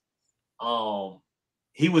was,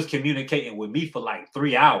 he was communicating with me for like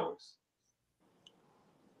 3 hours.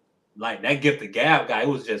 Like that Gift of Gab guy, it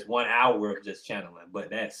was just 1 hour of just channeling. But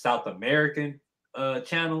that South American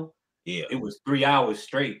channel, Yeah. it was 3 hours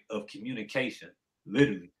straight of communication,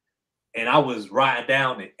 literally. And I was riding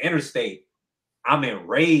down the interstate. I'm in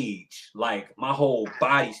rage. Like my whole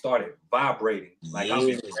body started vibrating. Like I'm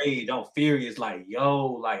in Yes. rage. I'm furious. Like, yo,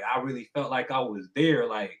 like I really felt like I was there.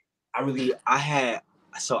 Like I really See, I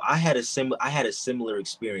had a similar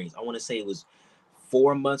experience. I want to say it was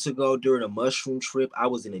 4 months ago during a mushroom trip. I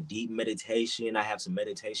was in a deep meditation. I have some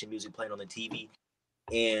meditation music playing on the TV,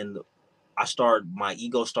 and my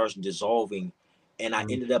ego starts dissolving, and I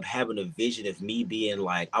ended up having a vision of me being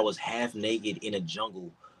like I was half naked in a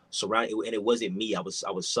jungle, surrounded, and it wasn't me. I was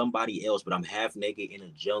somebody else, but I'm half naked in a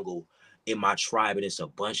jungle in my tribe, and it's a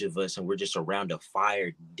bunch of us, and we're just around a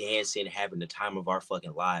fire, dancing, having the time of our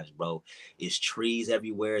fucking lives, bro. It's trees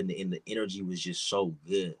everywhere, and the energy was just so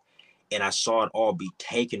good. And I saw it all be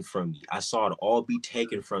taken from me. I saw it all be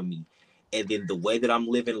taken from me. And then the way that I'm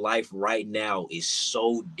living life right now is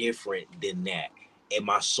so different than that. And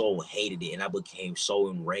my soul hated it. And I became so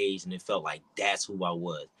enraged. And it felt like that's who I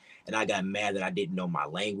was. And I got mad that I didn't know my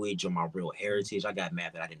language or my real heritage. I got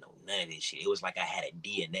mad that I didn't know none of this shit. It was like I had a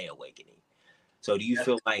DNA awakening. So do you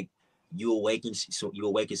feel like you awakened some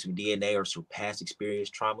DNA or some past experience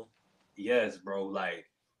trauma? yes, bro. Like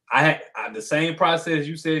I had the same process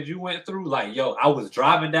you said you went through. Like, yo, I was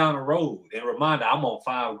driving down the road, and reminder, I'm on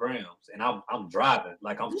 5 grams, and I'm driving,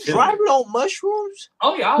 like I'm You chilling. driving on mushrooms?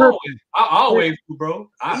 Oh yeah, I always do, bro. You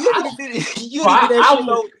I, didn't do bro, that I shit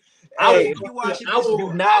will, on. I Hey, will if go you to, watching I this, will,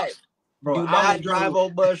 bro, do I will not go, drive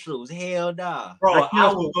on mushrooms. Hell nah. I bro. I will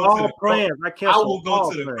cancel go to all the plans. I I cancel will go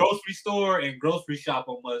all to the plans. grocery store and grocery shop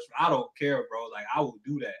on mushroom. I don't care, bro. Like I will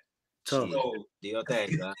do that. Tough. Shit, So do your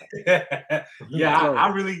thing, dog. yeah, Tough. I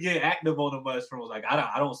really get active on the mushrooms. Like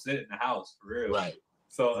I don't sit in the house for real. Right.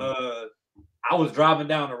 So I was driving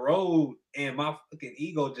down the road and my fucking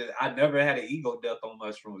ego I never had an ego death on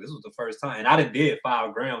mushrooms. This was the first time. And I did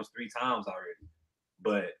 5 grams 3 times already.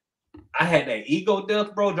 But I had that ego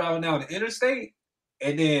death, bro, driving down the interstate.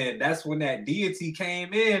 And then that's when that deity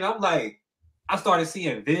came in. I'm like, I started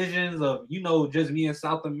seeing visions of, just me in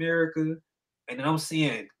South America. And then I'm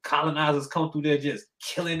seeing colonizers come through there just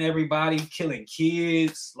killing everybody, killing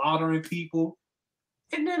kids, slaughtering people.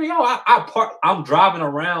 And then I'm driving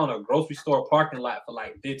around a grocery store parking lot for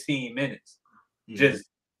like 15 minutes. Just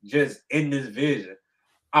in this vision.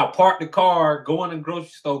 I park the car, go in the grocery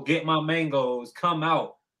store, get my mangoes, come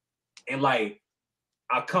out, and like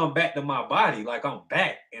I come back to my body, like I'm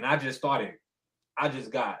back. And I just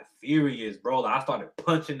got furious, bro. Like, I started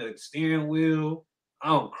punching the steering wheel.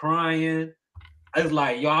 I'm crying. It's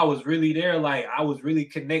like, yo, I was really there. Like I was really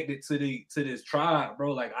connected to this tribe,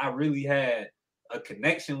 bro. Like I really had a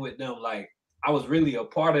connection with them. Like I was really a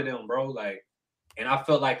part of them, bro. Like, and I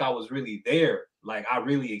felt like I was really there. Like I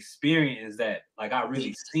really experienced that. Like I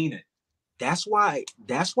really seen it. That's why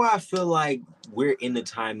I feel like we're in the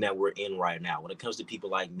time that we're in right now. When it comes to people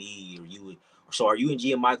like me or you, so are you and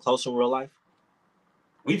GMI close in real life?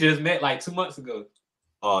 We just met like 2 months ago.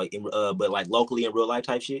 But like locally in real life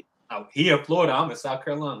type shit. He in Florida. I'm in South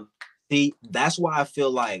Carolina. See, that's why I feel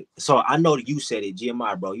like. So I know that you said it,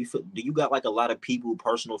 GMI, bro. Do you got like a lot of people,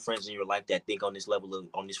 personal friends in your life that think on this level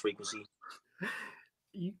on this frequency?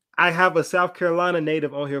 I have a South Carolina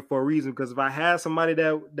native on here for a reason, because if I had somebody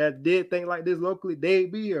that did think like this locally, they'd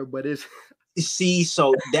be here. But it's see,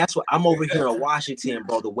 so that's what I'm over here in Washington,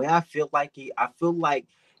 bro. The way I feel like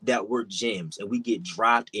that we're gems and we get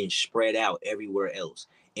dropped and spread out everywhere else.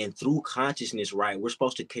 And through consciousness, right, we're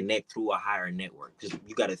supposed to connect through a higher network. Because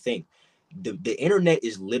you got to think, the internet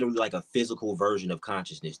is literally like a physical version of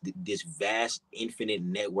consciousness. This vast, infinite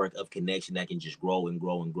network of connection that can just grow and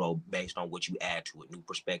grow and grow based on what you add to it, new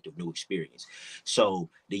perspective, new experience. So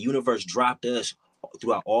the universe dropped us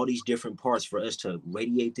throughout all these different parts for us to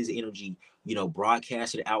radiate this energy,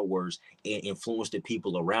 broadcast it outwards and influence the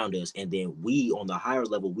people around us. And then we, on the higher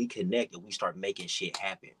level, we connect and we start making shit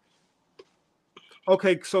happen.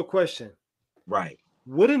 Okay, so question. Right.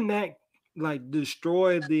 Wouldn't that like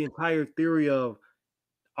destroy the entire theory of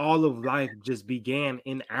all of life just began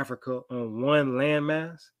in Africa on one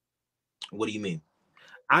landmass? What do you mean?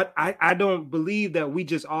 I don't believe that we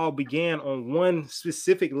just all began on one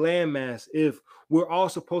specific landmass if we're all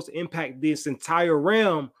supposed to impact this entire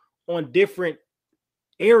realm on different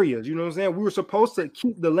areas. You know what I'm saying? We were supposed to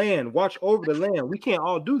keep the land, watch over the land. We can't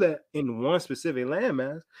all do that in one specific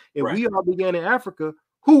landmass. If we all began in Africa,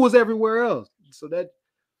 who was everywhere else? So that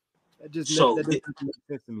doesn't make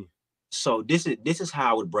sense to me. So this is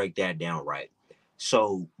how I would break that down, right?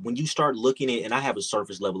 So when you start looking at, and I have a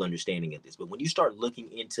surface level understanding of this, but when you start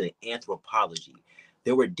looking into anthropology,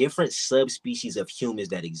 there were different subspecies of humans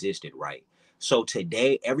that existed, right? So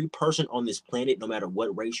today, every person on this planet, no matter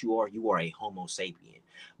what race you are a Homo sapien.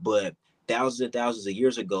 But thousands of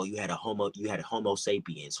years ago, you had Homo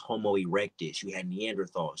sapiens, Homo erectus, you had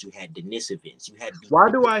Neanderthals, you had Denisovans, you had.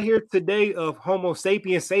 Why do I hear today of Homo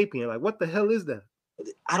sapien? Like, what the hell is that?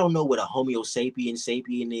 I don't know what a Homo sapien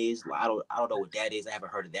is. I don't know what that is. I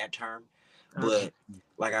haven't heard of that term. But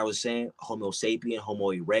like I was saying, Homo sapien,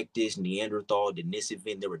 Homo erectus, Neanderthal,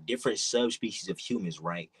 Denisovan, there were different subspecies of humans,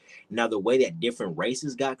 right? Now, the way that different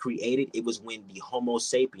races got created, it was when the Homo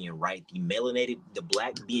sapien, right, the melanated, the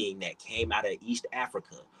black being that came out of East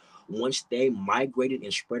Africa, once they migrated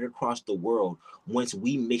and spread across the world, once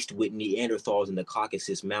we mixed with Neanderthals in the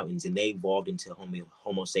Caucasus Mountains and they evolved into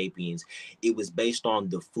Homo sapiens, it was based on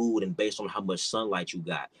the food and based on how much sunlight you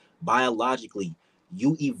got. Biologically,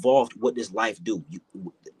 you evolved. What does life do?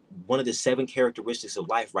 One of the 7 characteristics of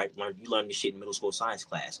life, right? You learn this shit in middle school science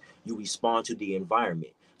class. You respond to the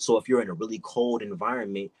environment. So if you're in a really cold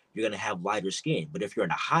environment, you're going to have lighter skin. But if you're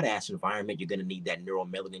in a hot ass environment, you're going to need that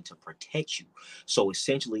neuromelanin to protect you. So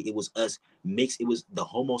essentially, it was us mixed. It was the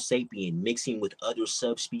Homo sapien mixing with other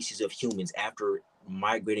subspecies of humans after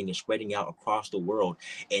migrating and spreading out across the world,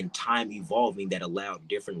 and time evolving that allowed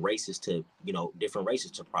different races to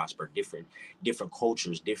prosper, different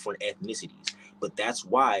cultures, different ethnicities. But that's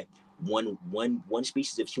why one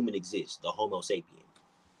species of human exists, the Homo sapien.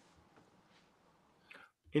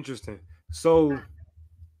 Interesting. So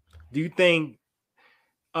do you think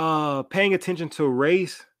paying attention to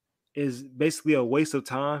race is basically a waste of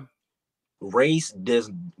time? Race does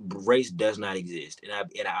not exist, and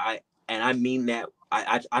I mean that.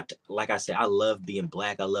 I like I said, I love being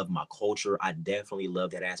black. I love my culture. I definitely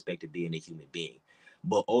love that aspect of being a human being.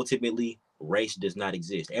 But ultimately, race does not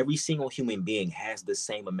exist. Every single human being has the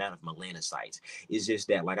same amount of melanocytes. It's just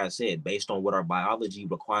that, like I said, based on what our biology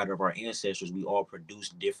required of our ancestors, we all produce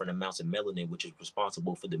different amounts of melanin, which is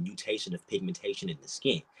responsible for the mutation of pigmentation in the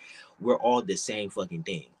skin. We're all the same fucking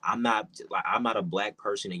thing. I'm not a black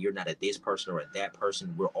person and you're not a this person or a that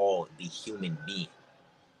person. We're all the human being.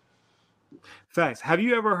 Facts. Have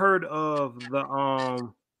you ever heard of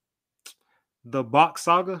the Bach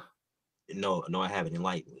saga? No, I haven't.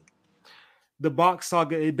 Enlightened me. The Bach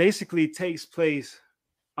saga, it basically takes place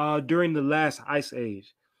during the last ice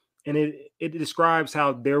age. And it describes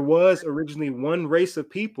how there was originally one race of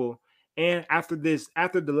people. And after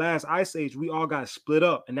the last ice age, we all got split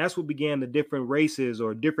up. And that's what began the different races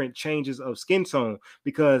or different changes of skin tone.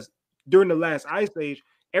 Because during the last ice age,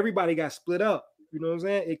 everybody got split up. You know what I'm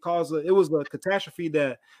saying? It was a catastrophe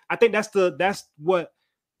that I think that's what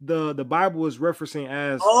the Bible is referencing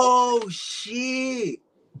as. Oh shit.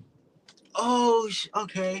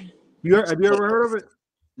 Okay. Have you ever heard of it?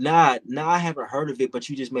 Nah, I haven't heard of it, but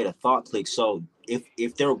you just made a thought click. So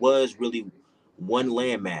if there was really one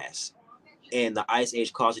landmass and the ice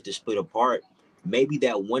age caused it to split apart, maybe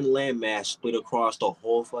that one landmass split across the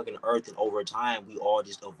whole fucking earth, and over time we all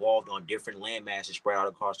just evolved on different landmasses spread out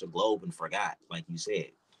across the globe and forgot, like you said.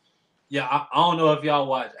 Yeah, I don't know if y'all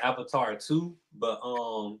watch Avatar 2, but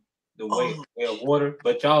the way of water.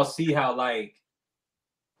 But y'all see how like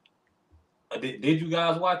did you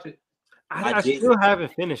guys watch it? I still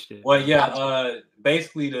haven't finished it. Well, yeah,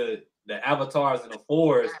 basically the avatars in the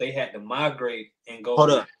forest, they had to migrate and go. Hold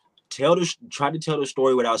up. Try to tell the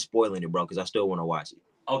story without spoiling it, bro, because I still want to watch it.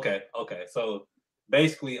 Okay. So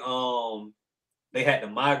basically, they had to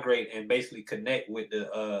migrate and basically connect with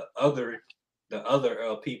the other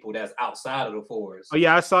people that's outside of the forest. Oh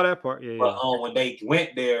yeah, I saw that part. Yeah. But when they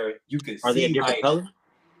went there, you could see. Are they a different color?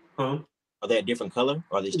 Huh? Are they a different color?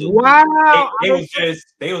 Or are they still wow,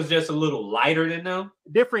 they was just a little lighter than them,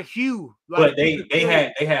 different hue. Like but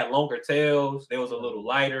they had longer tails. They was a little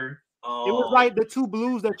lighter. It was like the two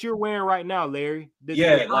blues that you're wearing right now, Larry.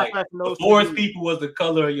 Like the forest people was the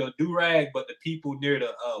color of your do-rag, but the people near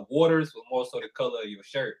the waters were more so the color of your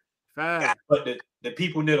shirt. Fast. But the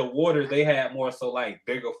people near the waters, they had more so like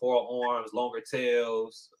bigger forearms, longer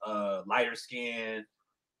tails, lighter skin,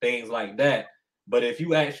 things like that. But if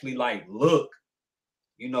you actually like look,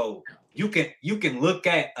 you know, you can look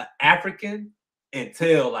at an African and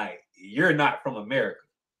tell like you're not from America.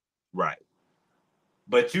 Right.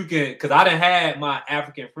 But you can, because I done had my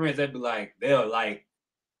African friends that be like, they'll like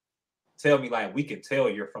tell me like, we can tell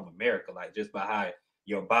you're from America, like just by how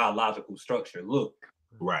your biological structure look.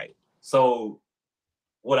 Right. So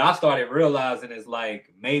what I started realizing is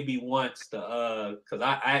like maybe once because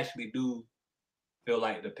I actually do feel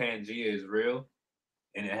like the Pangea is real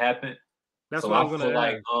and it happened. That's so what I I'm gonna feel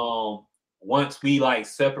like once we like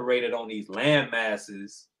separated on these land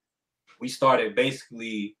masses, we started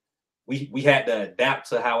basically we had to adapt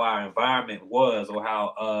to how our environment was, or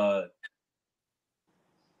how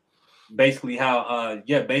basically how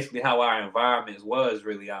our environment was,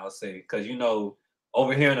 really, I would say. Because you know,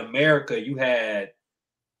 over here in America, you had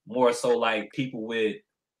more so like people with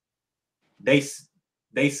they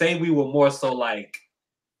say we were more so like,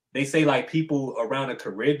 they say like people around the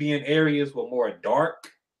Caribbean areas were more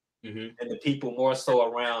dark, and the people more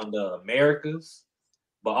so around the Americas.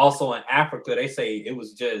 But also in Africa, they say it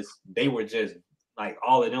was just, they were just like,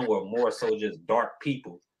 all of them were more so just dark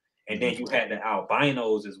people. And then you had the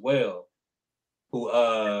albinos as well, who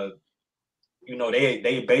you know,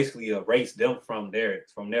 they basically erased them from their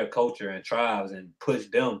culture and tribes and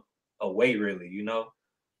pushed them away, really, you know.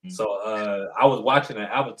 So I was watching an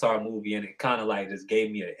Avatar movie and it kind of like just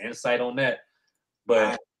gave me an insight on that.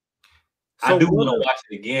 But I do want to watch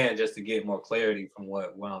it again just to get more clarity from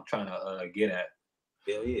what I'm trying to get at.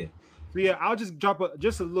 Hell yeah. So yeah, I'll just drop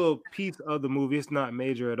just a little piece of the movie. It's not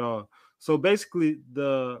major at all. So basically,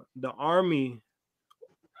 the army,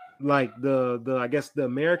 like the I guess the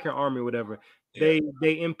American army, whatever, they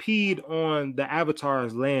impede on the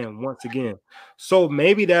Avatar's land once again. So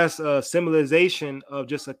maybe that's a symbolization of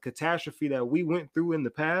just a catastrophe that we went through in the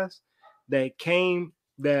past, that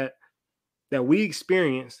we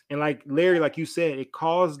experienced, and like Larry, like you said, it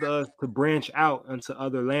caused us to branch out into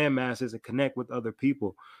other land masses and connect with other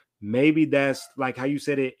people. Maybe that's like how you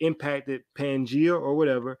said it impacted Pangea or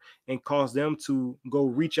whatever and caused them to go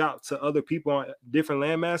reach out to other people on different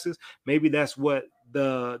land masses. Maybe that's what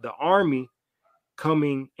the army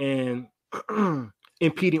coming and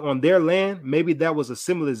impeding on their land, maybe that was a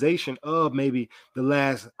symbolization of maybe the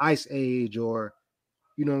last ice age, or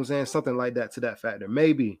you know what I'm saying, something like that, to that factor.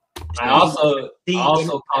 Maybe. I also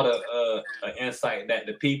caught an insight that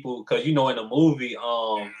the people, because you know in the movie,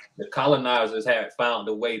 the colonizers had found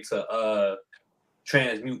a way to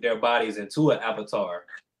transmute their bodies into an avatar.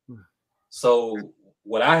 So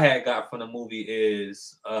what I had got from the movie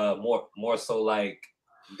is more so like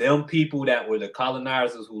them people that were the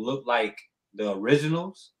colonizers who looked like the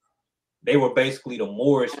originals. They were basically the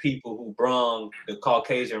Moorish people who brung the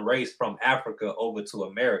Caucasian race from Africa over to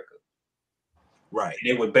America. Right. And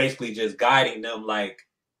they were basically just guiding them like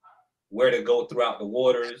where to go throughout the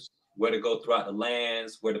waters, where to go throughout the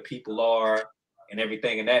lands, where the people are, and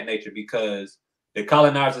everything in that nature. Because the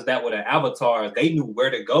colonizers that were the avatars, they knew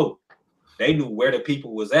where to go. They knew where the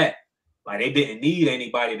people was at. Like they didn't need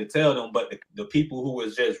anybody to tell them, but the people who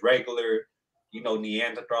was just regular, you know,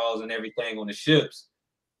 Neanderthals and everything on the ships,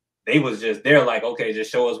 they was just there like, okay,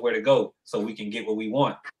 just show us where to go so we can get what we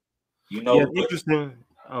want. You know, yeah, interesting.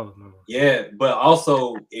 Oh no. Yeah, but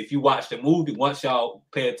also if you watch the movie, once y'all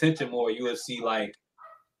pay attention more, you will see like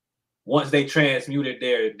once they transmuted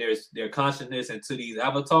their consciousness into these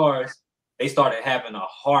avatars, they started having a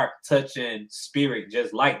heart-touching spirit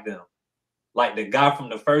just like them. Like the guy from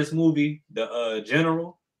the first movie, the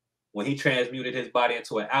general, when he transmuted his body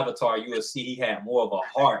into an avatar, you will see he had more of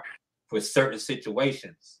a heart for certain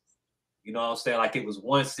situations. You know what I'm saying? Like it was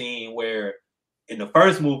one scene where in the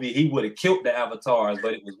first movie he would have killed the avatars,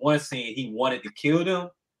 but it was one scene he wanted to kill them,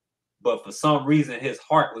 but for some reason his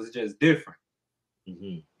heart was just different.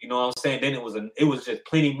 You know what I'm saying? Then it was just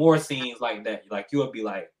plenty more scenes like that. Like you would be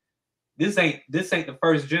like, this ain't the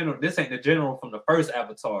first general. This ain't the general from the first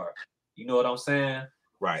Avatar. You know what I'm saying?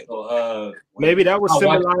 Right. So maybe that was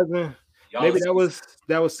symbolizing. Maybe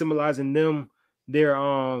that was symbolizing them. They're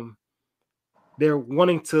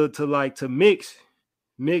wanting to mix.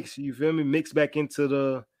 You feel me? Mix back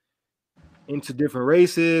into into different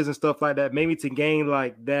races and stuff like that, maybe to gain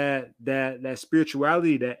like that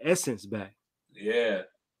spirituality, that essence back. Yeah.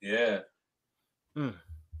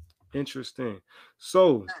 Interesting.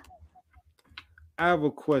 So I have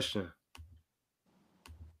a question.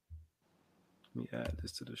 Let me add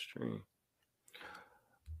this to the stream.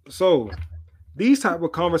 So these type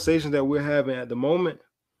of conversations that we're having at the moment,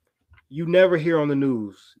 you never hear on the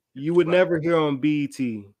news. You would never hear on BET.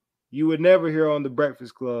 You would never hear on the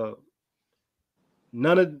Breakfast Club.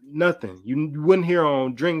 Nothing. You wouldn't hear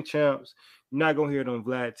on Drink Champs. You're not gonna hear it on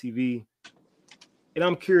Vlad TV. And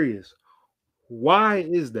I'm curious, why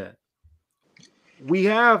is that? We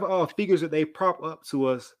have figures that they prop up to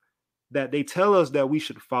us that they tell us that we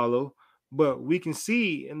should follow, but we can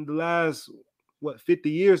see in the last 50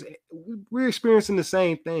 years we're experiencing the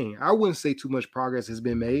same thing. I wouldn't say too much progress has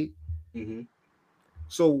been made. Mm-hmm.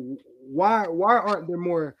 So why aren't there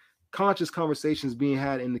more conscious conversations being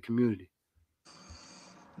had in the community?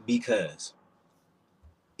 Because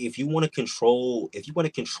if you want to control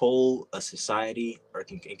a society or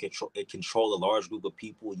control a large group of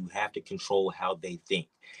people, you have to control how they think.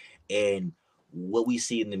 And what we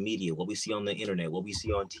see in the media, what we see on the internet, what we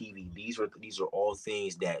see on TV, these are all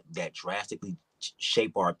things that drastically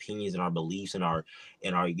shape our opinions and our beliefs and our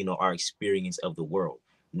our experience of the world.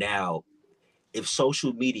 Now, if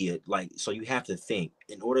social media, so you have to think,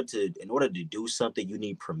 in order to do something, you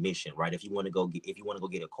need permission, right? If you want to go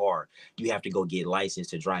get a car, you have to go get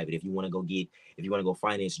licensed to drive it. If you want to go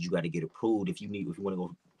finance it, you got to get approved. If you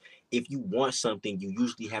want something, you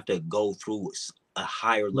usually have to go through a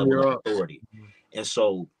higher level of authority. And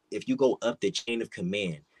so if you go up the chain of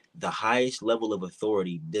command, the highest level of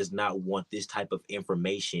authority does not want this type of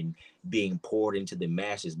information being poured into the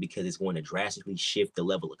masses, because it's going to drastically shift the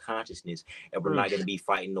level of consciousness, and we're not going to be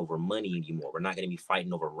fighting over money anymore. We're not going to be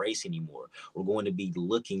fighting over race anymore. We're going to be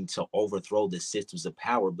looking to overthrow the systems of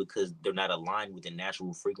power because they're not aligned with the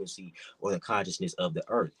natural frequency or the consciousness of the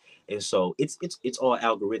earth. And so it's all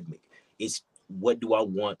algorithmic. It's what do I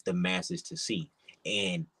want the masses to see?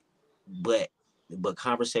 But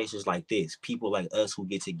conversations like this, people like us who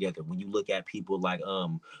get together, when you look at people like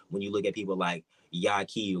Yaki,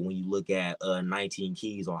 or when you look at 19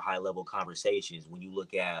 Keys on High Level Conversations, when you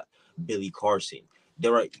look at Billy Carson,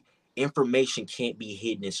 information can't be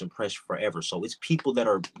hidden and suppressed forever. So it's people that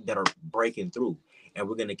are breaking through, and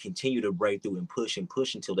we're going to continue to break through and push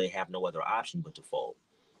until they have no other option but to fold.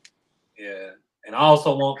 Yeah. And I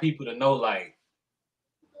also want people to know, like,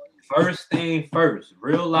 first thing first,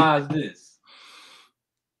 realize this.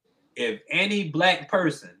 If any black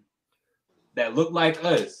person that look like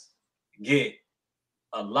us get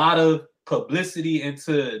a lot of publicity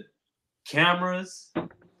into cameras,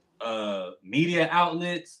 media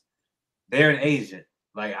outlets, they're an agent.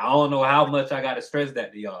 Like, I don't know how much I gotta stress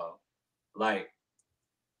that to y'all. Like,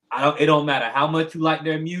 it don't matter how much you like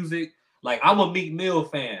their music. Like, I'm a Meek Mill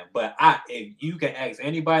fan, but if you can ask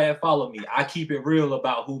anybody that follow me, I keep it real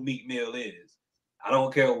about who Meek Mill is. I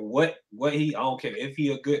don't care I don't care if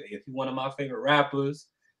he one of my favorite rappers.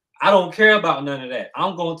 I don't care about none of that.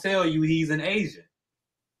 I'm gonna tell you he's an Asian.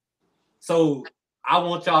 So I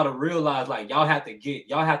want y'all to realize, like, y'all have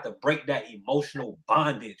to break that emotional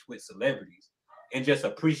bondage with celebrities and just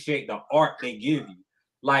appreciate the art they give you.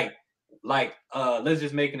 Like, let's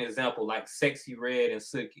just make an example, like Sexy Red and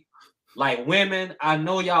Sookie. Like, women, I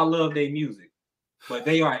know y'all love their music, but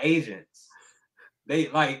they are agents.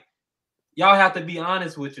 They y'all have to be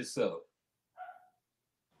honest with yourself.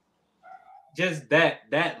 Just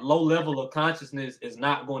that low level of consciousness is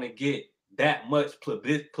not going to get that much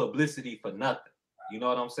publicity for nothing. You know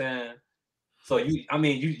what I'm saying? So you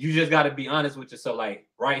just got to be honest with yourself. Like,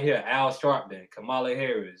 right here, Al Sharpton, Kamala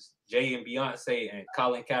Harris, Jay and Beyonce, and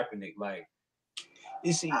Colin Kaepernick. Like,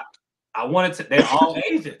 you see, I wanted to. They're all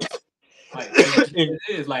agents. Like, it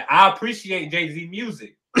is. Like, I appreciate Jay-Z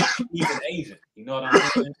music. He's an agent. You know what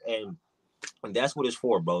I'm saying? And that's what it's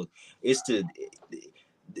for, bro. It's to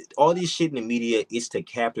all this shit in the media is to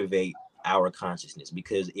captivate our consciousness,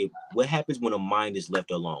 because what happens when a mind is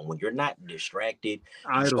left alone, when you're not distracted,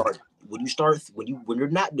 when you're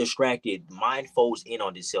not distracted, mind folds in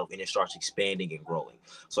on itself and it starts expanding and growing.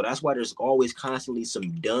 So that's why there's always constantly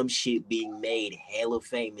some dumb shit being made, hella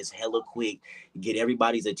famous, hella quick, get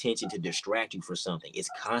everybody's attention to distract you for something.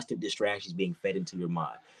 It's constant distractions being fed into your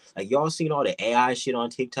mind. Like, y'all seen all the AI shit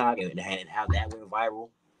on TikTok and how that went viral?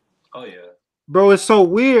 Oh yeah, bro, it's so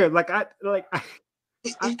weird.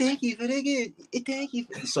 Thank you.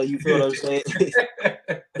 So you feel what I'm saying?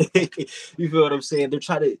 You feel what I'm saying? They're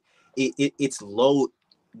trying to. It's low.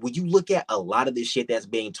 When you look at a lot of this shit that's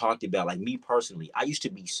being talked about, like me personally, I used to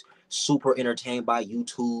be super entertained by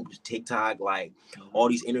YouTube, TikTok, like all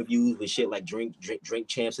these interviews with shit like drink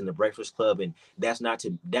champs and the Breakfast Club. And that's not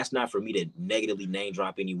for me to negatively name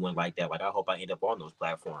drop anyone like that. Like I hope I end up on those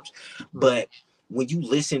platforms. But when you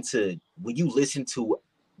listen to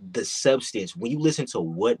the substance, when you listen to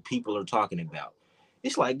what people are talking about,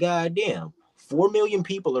 it's like, goddamn, 4 million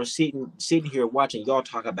people are sitting here watching y'all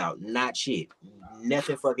talk about not shit,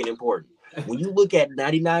 nothing fucking important. When you look at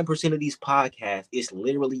 99% of these podcasts, it's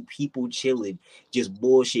literally people chilling, just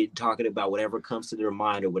bullshit, talking about whatever comes to their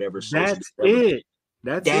mind or whatever. That's it.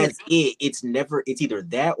 That's it. It's either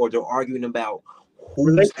that or they're arguing about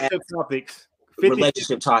relationship topics.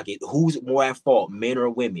 Relationship talking, who's more at fault, men or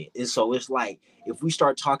women. And so it's like, if we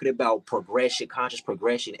start talking about progression, conscious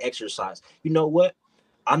progression, exercise, you know what?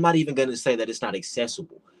 I'm not even going to say that it's not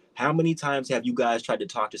accessible. How many times have you guys tried to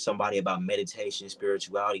talk to somebody about meditation,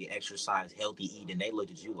 spirituality, exercise, healthy eating, and they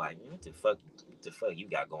looked at you like, what the fuck you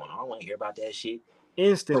got going on? I don't want to hear about that shit.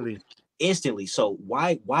 Instantly. So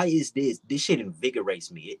why is this shit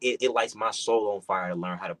invigorates me? It lights my soul on fire to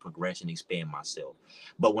learn how to progress and expand myself.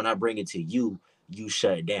 But when I bring it to you, you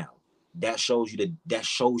shut it down. That shows you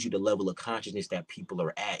the level of consciousness that people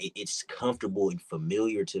are at. It's comfortable and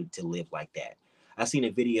familiar to live like that. I seen a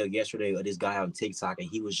video yesterday of this guy on TikTok, and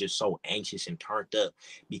he was just so anxious and turned up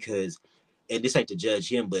because, and this ain't to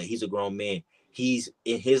judge him, but he's a grown man. He's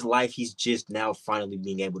in his life, he's just now finally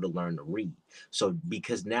being able to learn to read. So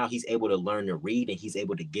because now he's able to learn to read and he's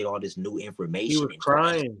able to get all this new information. He was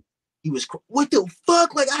crying. What the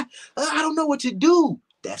fuck? Like I don't know what to do.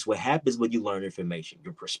 That's what happens when you learn information.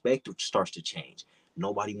 Your perspective starts to change.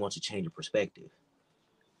 Nobody wants to change your perspective.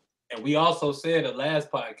 And we also said the last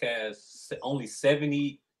podcast, only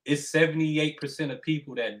 78% of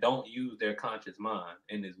people that don't use their conscious mind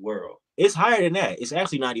in this world. It's higher than that. It's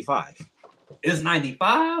actually 95. It's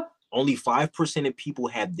 95? Only 5% of people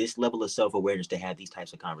have this level of self-awareness to have these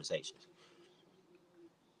types of conversations.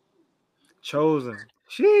 Chosen.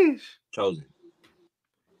 Sheesh. Chosen.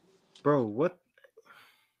 Bro, what?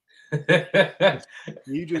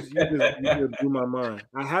 you just blew my mind.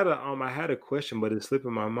 I had a question, but it's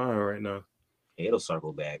slipping my mind right now. It'll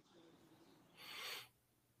circle back.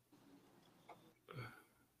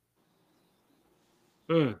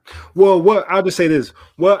 Well, what I'll just say this.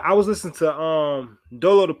 Well, I was listening to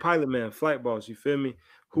Dolo the Pilot Man, Flight Boss, you feel me?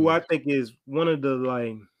 Who I think is one of the,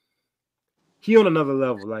 like, he on another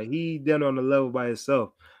level. Like, he down on the level by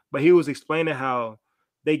himself. But he was explaining how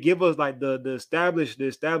they give us, like, the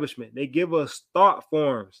establishment, they give us thought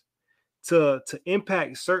forms to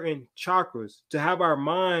impact certain chakras, to have our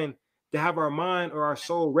mind or our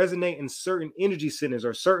soul resonate in certain energy centers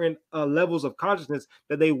or certain levels of consciousness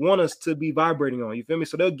that they want us to be vibrating on. You feel me?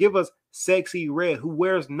 So they'll give us Sexy Red, who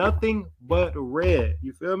wears nothing but red.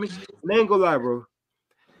 You feel me? And I ain't gonna lie, bro.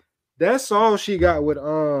 That song she got with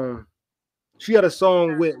she had a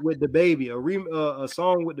song with the baby, a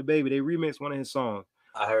song with the baby. They remixed one of his songs.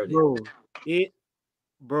 I heard it.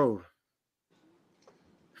 Bro,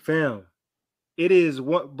 fam, it is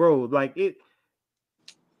what, bro, like it.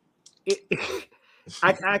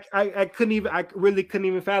 I really couldn't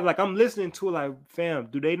even fathom. Like, I'm listening to it, like, fam,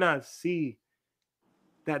 do they not see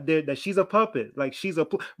that she's a puppet? Like, she's a,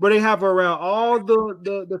 bro. They have her around all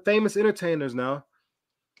the famous entertainers now.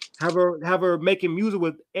 Have her making music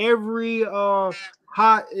with every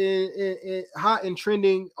hot and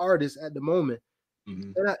trending artist at the moment.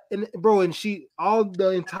 And bro, and she, all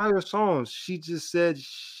the entire songs, she just said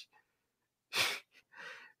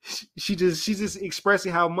she's just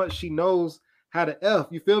expressing how much she knows how to F.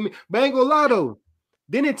 You feel me? But I ain't gonna lie though.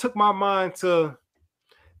 Then it took my mind to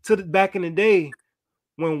the back in the day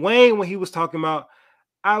when Wayne, when he was talking about,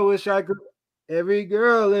 I wish I could every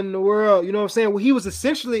girl in the world. You know what I'm saying? Well, he was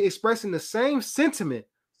essentially expressing the same sentiment.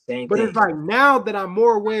 But thing. It's like, now that I'm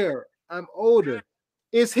more aware, I'm older,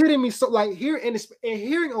 it's hitting me so, like, hearing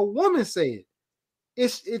a woman say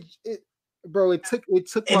it, bro. It took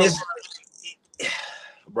my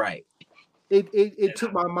right. It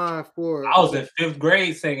took my mind for. I was in 5th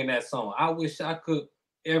grade singing that song. I wish I could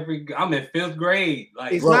I'm in 5th grade.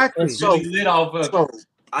 Like, exactly. So lit off of. So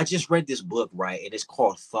I just read this book, right? And it's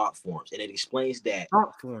called Thought Forms, and it explains that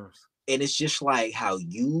thought forms. And it's just like how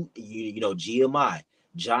you know, GMI,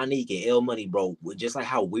 Johnique, and LMoneyy, bro, just like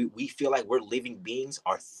how we feel like we're living beings,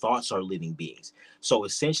 our thoughts are living beings. So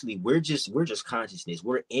essentially, we're just consciousness.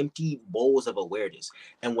 We're empty bowls of awareness.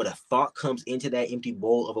 And when a thought comes into that empty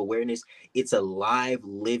bowl of awareness, it's a live,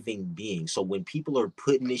 living being. So when people are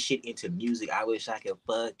putting this shit into music, I wish I could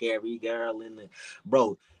fuck every girl in the,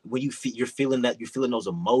 bro, when you're feeling that, you're feeling those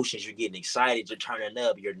emotions, you're getting excited, you're turning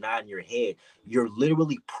up, you're nodding your head, you're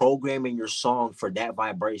literally programming your song for that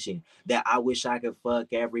vibration. That I wish I could fuck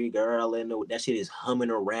every girl, and that shit is humming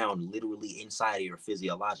around literally inside of your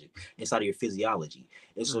physiology.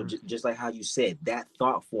 And so just like how you said, that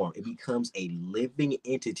thought form, it becomes a living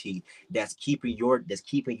entity that's keeping your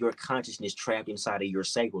consciousness trapped inside of your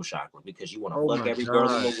sacral chakra, because you want to fuck every girl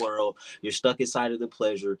in the world. You're stuck inside of the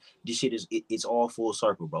pleasure. This shit it's all full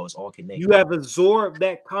circle, bro. It's all connected. You have absorbed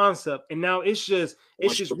that concept, and now it's just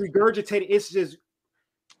regurgitated. It's just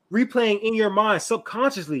replaying in your mind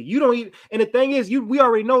subconsciously. You don't even, and the thing is, we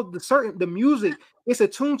already know the music, it's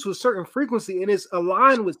attuned to a certain frequency and it's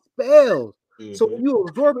aligned with spells. So when you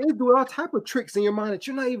absorb it, it's doing all type of tricks in your mind that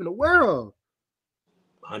you're not even aware of.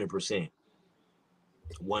 100%.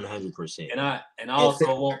 100%. And I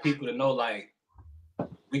also want people to know, like,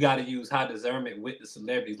 we got to use high discernment with the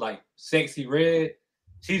celebrities. Like Sexy Red,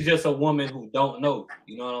 she's just a woman who don't know.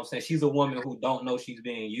 You know what I'm saying? She's a woman who don't know she's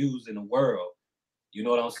being used in the world. You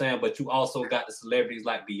know what I'm saying? But you also got the celebrities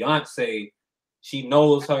like Beyonce. She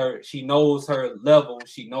knows her level.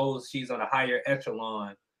 She knows she's on a higher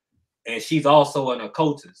echelon, and she's also an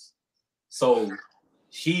occultist. So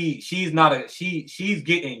she's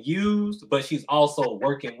getting used, but she's also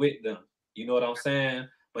working with them. You know what I'm saying?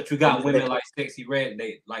 But you got women like Sexy Red.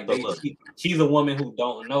 She's a woman who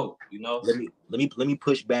don't know. You know. Let me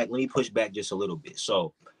push back. Let me push back just a little bit.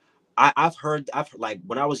 So I've heard like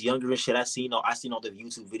when I was younger and shit, I seen all the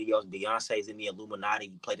YouTube videos. Beyonce's in the Illuminati.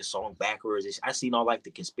 You play the song backwards. I seen all like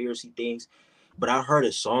the conspiracy things. But I heard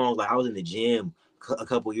a song, like I was in the gym a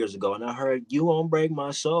couple years ago, and I heard, "You won't break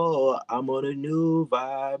my soul. I'm on a new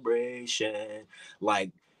vibration."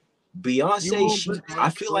 Like Beyonce, I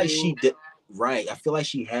feel like she did right. I feel like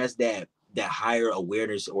she has that higher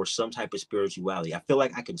awareness or some type of spirituality. I feel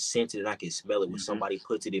like I can sense it and I can smell it when somebody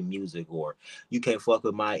puts it in music, or "You can't fuck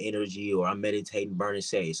with my energy," or "I'm meditating, burning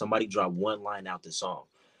sage." Somebody drop one line out the song.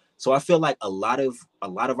 So I feel like a lot of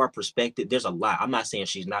our perspective, there's a lot. I'm not saying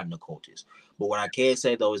she's not an occultist, but what I can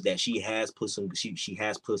say though is that she has put some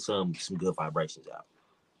good vibrations out.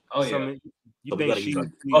 Oh yeah. You think she?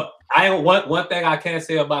 One thing I can't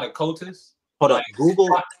say about occultists. Hold up,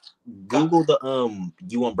 Google the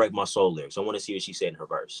 "You Won't Break My Soul" lyrics. I want to see what she said in her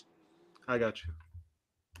verse. I got you.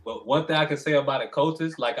 But one thing I can say about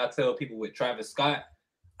occultists, like I tell people with Travis Scott,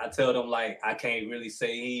 I tell them, like, I can't really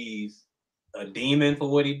say he's a demon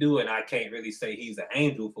for what he do, and I can't really say he's an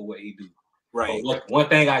angel for what he do. Right. But one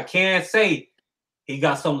thing I can say, he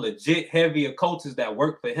got some legit heavy occultists that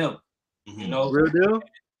work for him. You know, real deal.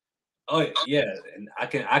 Oh yeah, and I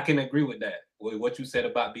can agree with that. With what you said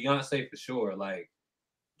about Beyonce for sure. Like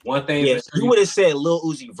one thing, yeah, you would have said Lil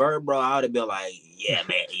Uzi Vert, bro. I would have been like, yeah,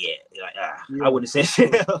 man, yeah. Like, I wouldn't have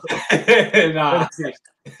said shit. Nah.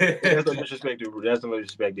 That's no disrespect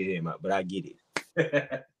to him, but I get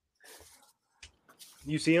it.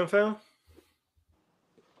 You see him, fam?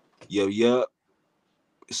 Yo.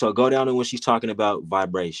 So go down to when she's talking about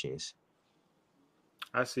vibrations.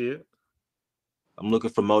 I see it. I'm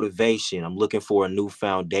looking for motivation. I'm looking for a new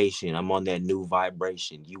foundation. I'm on that new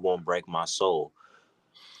vibration. You won't break my soul.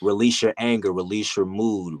 Release your anger, release your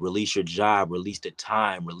mood, release your job, release the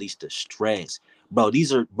time, release the stress. Bro,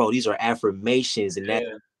 these are affirmations, and that.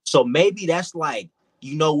 So maybe that's like,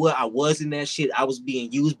 you know what? I was in that shit. I was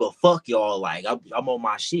being used, but fuck y'all. Like I'm on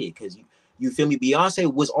my shit, because you feel me?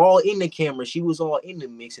 Beyonce was all in the camera. She was all in the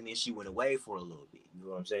mix, and then she went away for a little bit. You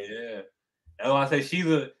know what I'm saying? Yeah. That's why I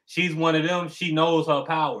say she's one of them. She knows her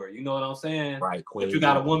power. You know what I'm saying? Right, Queen. But you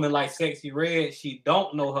got a woman like Sexy Red. She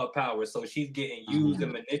don't know her power, so she's getting used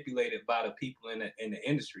and manipulated by the people in the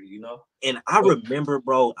industry. You know. And I remember,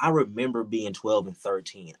 bro. I remember being 12 and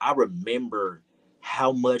 13. I remember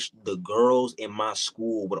how much the girls in my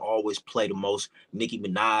school would always play the most. Nicki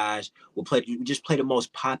Minaj would play the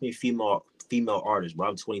most popping female artists. Bro,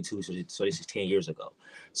 I'm 22, so this is 10 years ago.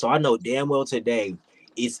 So I know damn well today.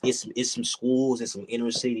 It's some schools and some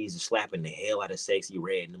inner cities are slapping the hell out of Sexy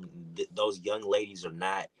Red. And those young ladies are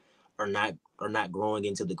not growing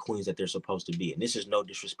into the queens that they're supposed to be. And this is no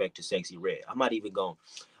disrespect to Sexy Red. I'm not even going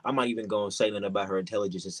to say nothing about her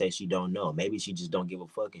intelligence and say she don't know. Maybe she just don't give a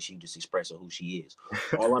fuck and she just expressing who she is.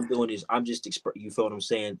 All I'm doing is you feel what I'm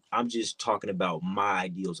saying? I'm just talking about my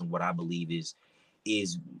ideals and what I believe is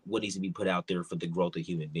what needs to be put out there for the growth of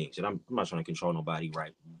human beings. And I'm not trying to control nobody,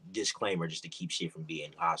 right? Disclaimer, just to keep shit from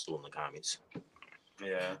being hostile in the comments.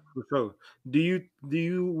 Yeah. So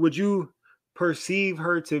would you perceive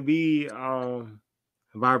her to be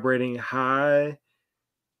vibrating high,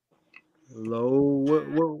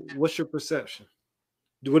 low? What's your perception?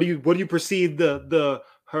 What do you perceive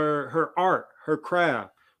her art, her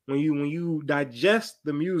craft? when you digest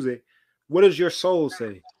the music, what does your soul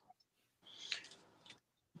say?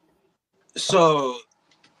 So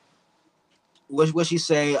what she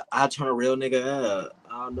say? I turn a real nigga up.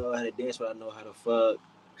 I don't know how to dance, but I know how to fuck.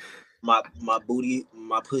 My booty,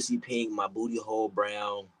 my pussy pink, my booty hole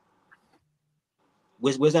brown.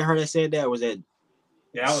 Was that her that said that? Or was that?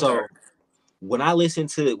 Yeah, I was So her. when I listen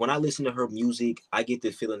to her music, I get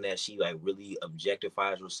the feeling that she like really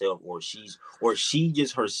objectifies herself, or she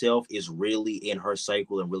just herself is really in her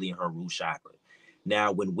cycle and really in her root chakra.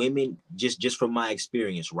 Now, when women, just from my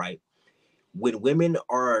experience, right? When women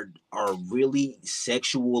are really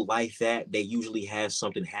sexual like that, they usually have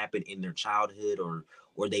something happen in their childhood, or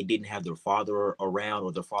they didn't have their father around,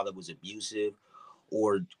 or their father was abusive,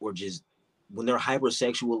 or just when they're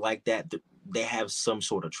hypersexual like that, they have some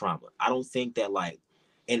sort of trauma. I don't think that like,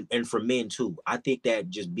 and for men too, I think that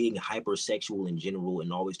just being hypersexual in general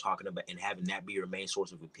and always talking about and having that be your main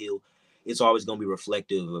source of appeal, it's always going to be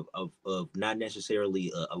reflective of not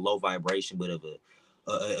necessarily a low vibration, but of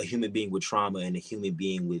a human being with trauma and a human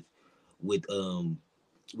being with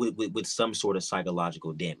with some sort of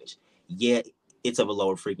psychological damage. Yeah, it's of a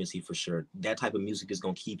lower frequency for sure. That type of music is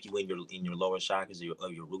gonna keep you in your lower chakras, or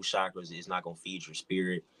your root chakras. It's not gonna feed your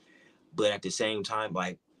spirit. But at the same time,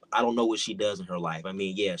 like, I don't know what she does in her life. I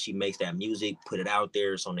mean, yeah, she makes that music, put it out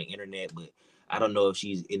there, it's on the internet, but I don't know if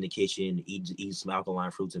she's in the kitchen, eating some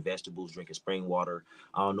alkaline fruits and vegetables, drinking spring water.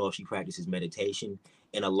 I don't know if she practices meditation.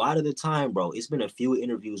 And a lot of the time, bro, it's been a few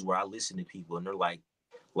interviews where I listen to people and they're like,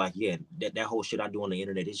 yeah, that whole shit I do on the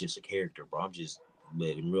internet is just a character, bro. But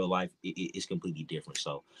in real life, it's completely different.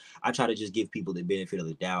 So I try to just give people the benefit of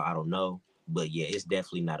the doubt. I don't know, but yeah, it's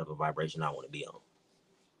definitely not of a vibration I want to be on.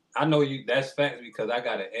 I know you. That's facts because I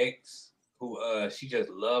got an ex who she just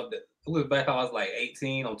loved it. It was back when I was like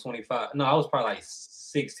 18. I'm 25. No, I was probably like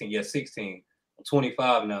 16. Yeah, 16. I'm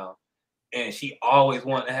 25 now, and she always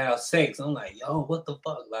wanted to have sex. I'm like, yo, what the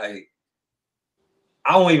fuck? Like,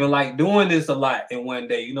 I don't even like doing this a lot in one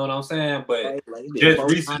day. You know what I'm saying? But Like just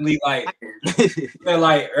recently,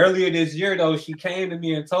 like earlier this year though, she came to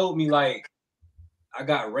me and told me like I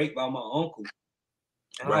got raped by my uncle,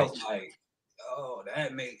 and I right. was like, oh,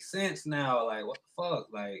 that makes sense now. Like, what the fuck?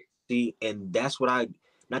 Like, See, and that's what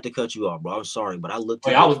not to cut you off, bro. I'm sorry, but I looked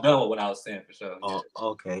wait, into I was done with what I was saying for sure. Yeah.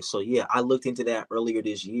 okay. So yeah, I looked into that earlier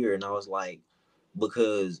this year and I was like,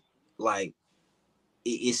 because like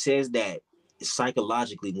it says that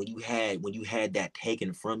psychologically when you had that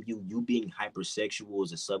taken from you, you being hypersexual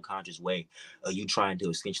is a subconscious way of you trying to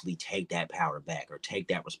essentially take that power back or take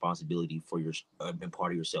that responsibility for your and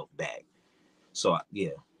part of yourself back. So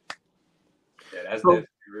yeah. Yeah, that's So, definitely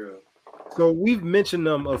real. so we've mentioned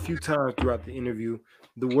them a few times throughout the interview.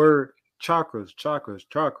 The word chakras, chakras,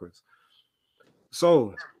 chakras.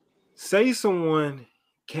 So, say someone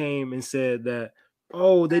came and said that,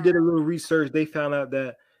 oh, they did a little research. They found out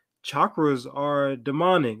that chakras are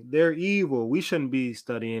demonic. They're evil. We shouldn't be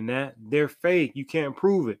studying that. They're fake. You can't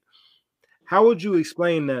prove it. How would you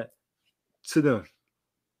explain that to them?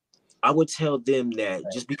 I would tell them that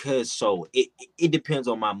just because, so it depends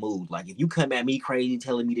on my mood. Like if you come at me crazy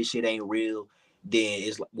telling me this shit ain't real, then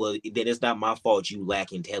it's like, well, then it's not my fault you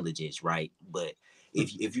lack intelligence, right? But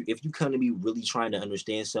if you come to me really trying to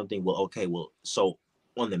understand something, well, okay, well, so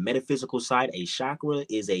on the metaphysical side, a chakra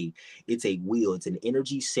is it's a wheel, it's an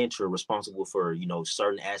energy center responsible for, you know,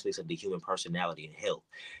 certain aspects of the human personality and health.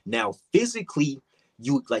 Now, physically,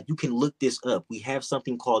 you can look this up. We have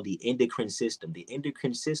something called the endocrine system. The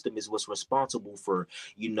endocrine system is what's responsible for,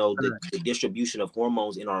 you know, the distribution of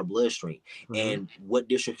hormones in our bloodstream. And what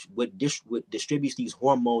distributes these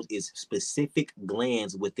hormones is specific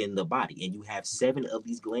glands within the body, and you have 7 of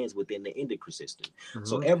these glands within the endocrine system.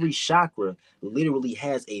 So every chakra literally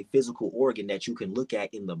has a physical organ that you can look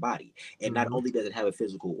at in the body. And not only does it have a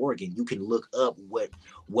physical organ, you can look up what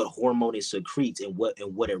hormone it secretes and what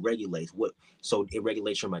it regulates. So it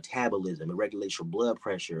regulates your metabolism, it regulates your blood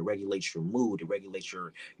pressure, it regulates your mood, it regulates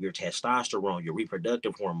your testosterone, your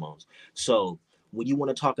reproductive hormones. So when you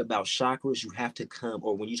want to talk about chakras, you have to come,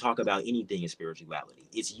 or when you talk about anything in spirituality,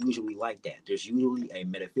 it's usually like that. There's usually a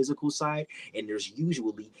metaphysical side and there's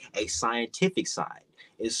usually a scientific side.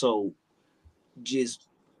 And so just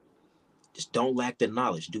don't lack the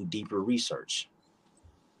knowledge, do deeper research.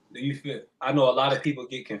 Do you feel? I know a lot of people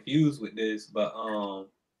get confused with this, but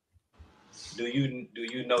do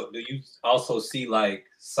you also see like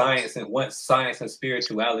science, and once science and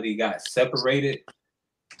spirituality got separated,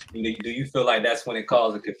 do you feel like that's when it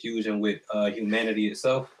caused a confusion with humanity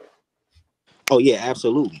itself? Oh yeah,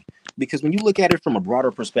 absolutely. Because when you look at it from a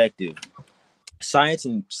broader perspective, science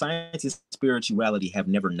and spirituality have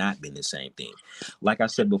never not been the same thing. Like I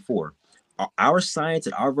said before, our science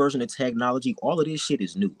and our version of technology, all of this shit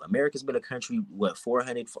is new. America's been a country, what,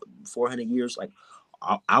 400 years? Like,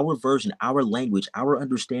 our version, our language, our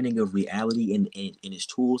understanding of reality and its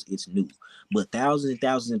tools, it's new. But thousands and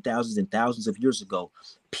thousands and thousands and thousands of years ago,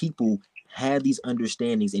 people had these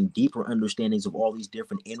understandings and deeper understandings of all these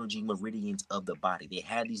different energy meridians of the body. They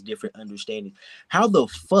had these different understandings. How the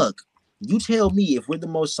fuck, you tell me, if we're the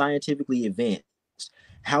most scientifically advanced,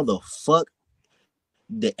 how the fuck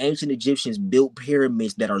the ancient Egyptians built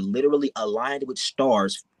pyramids that are literally aligned with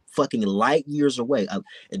stars fucking light years away?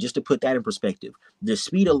 And just to put that in perspective, the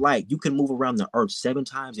speed of light, you can move around the earth 7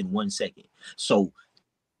 times in 1 second. So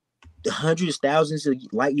hundreds, thousands of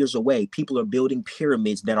light years away, people are building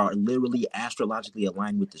pyramids that are literally astrologically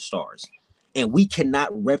aligned with the stars. And we cannot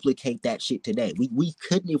replicate that shit today. We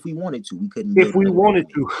couldn't if we wanted to. We couldn't If build we another wanted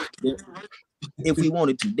pyramid. to. If we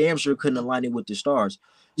wanted to, damn sure couldn't align it with the stars.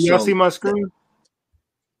 Y'all So, see my screen?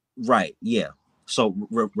 right, yeah. So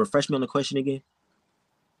refresh me on the question again.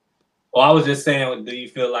 Well, I was just saying, do you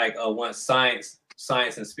feel like once science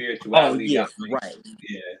and spirituality got mixed? Right.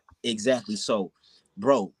 Yeah, Exactly. So,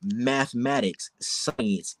 bro, mathematics,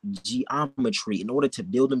 science, geometry, in order to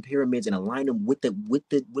build them pyramids and align them with the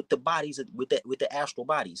bodies, with the astral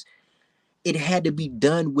bodies, it had to be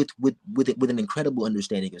done with an incredible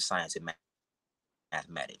understanding of science and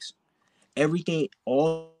mathematics. Everything,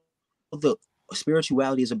 all the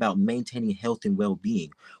spirituality is about maintaining health and well-being.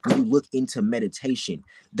 When you look into meditation,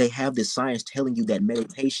 they have the science telling you that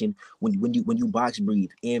meditation, when you box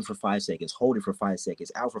breathe in for 5 seconds, hold it for 5 seconds,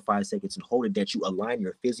 out for 5 seconds, and hold it, that you align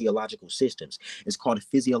your physiological systems. It's called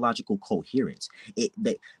physiological coherence. They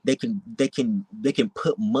can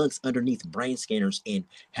put monks underneath brain scanners and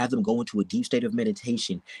have them go into a deep state of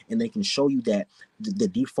meditation, and they can show you that the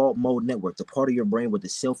default mode network, the part of your brain where the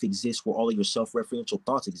self exists, where all of your self-referential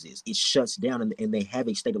thoughts exist, it shuts down, and they have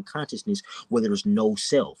a state of consciousness where there's no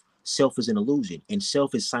self. Self is an illusion, and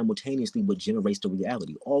self is simultaneously what generates the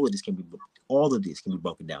reality. All of this can be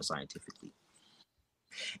broken down scientifically.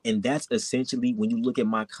 And that's essentially, when you look at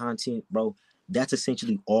my content, bro, that's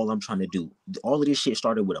essentially all I'm trying to do. All of this shit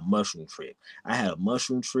started with a mushroom trip. I had a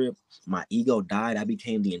mushroom trip. My ego died. I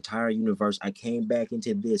became the entire universe. I came back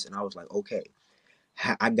into this, and I was like, okay,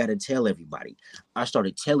 I gotta tell everybody. I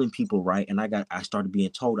started telling people, right? And I started being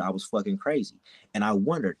told I was fucking crazy. And I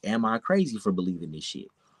wondered, am I crazy for believing this shit?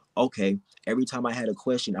 Okay. Every time I had a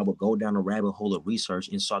question, I would go down a rabbit hole of research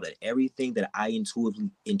and saw that everything that I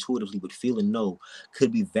intuitively would feel and know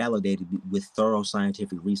could be validated with thorough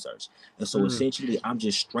scientific research. And so essentially, I'm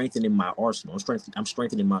just strengthening my arsenal. I'm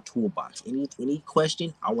strengthening my toolbox. Any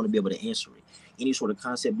question, I want to be able to answer it. Any sort of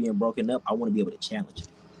concept being broken up, I want to be able to challenge it.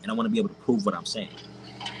 And I want to be able to prove what I'm saying.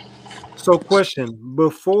 So, question: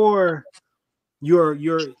 before your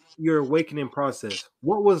awakening process,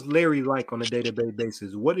 what was Larry like on a day-to-day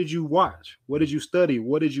basis? What did you watch? What did you study?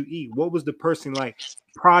 What did you eat? What was the person like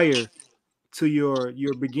prior to your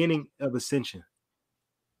beginning of ascension?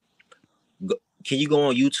 Can you go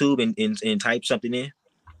on YouTube and type something in?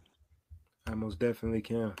 I most definitely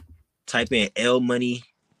can. Type in LMoneyy,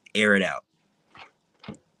 air it out.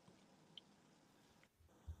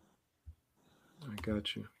 I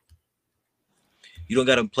got you. You don't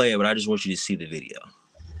got to play it, but I just want you to see the video.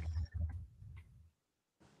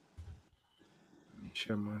 Let me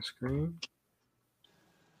share my screen.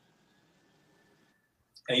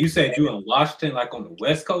 And you said you in Washington, like on the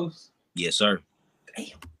West Coast? Yes, sir.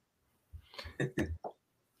 Damn.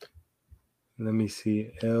 Let me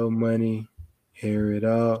see. LMoneyy, air it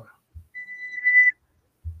out.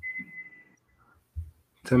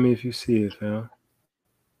 Tell me if you see it, fam.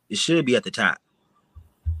 It should be at the top.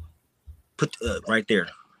 Put right there.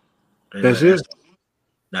 That's it.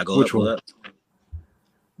 Now go Which up, one?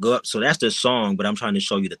 go up. So that's the song, but I'm trying to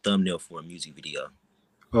show you the thumbnail for a music video.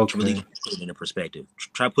 Okay. To really put it in a perspective.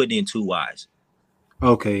 Try putting it in 2 Ys.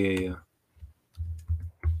 Okay, yeah.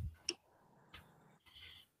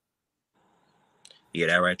 Yeah,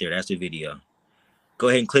 that right there. That's the video. Go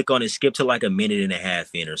ahead and click on it. Skip to like a minute and a half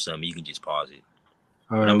in or something. You can just pause it.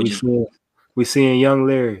 All right, we seeing young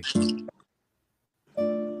Larry.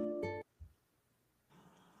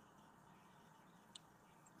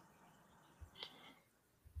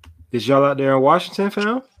 Is y'all out there in Washington,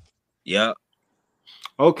 fam? Yep.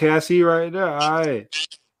 Okay, I see you right there. All right.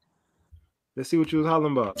 Let's see what you was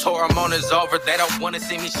hollering about. Tormon is over. They don't want to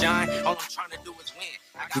see me shine. All I'm trying to do is win.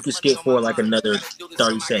 You can skip for like another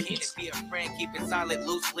 30 seconds. Keep it solid,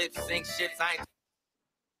 loose lips, sing shit. I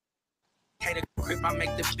ain't crib, I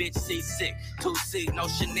make the bitch seasick. 2C, no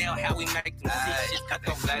Chanel, how we make them see shit. Cut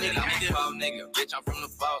the nigga. Bitch, I'm from the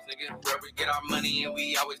falls, nigga. Where we get our money and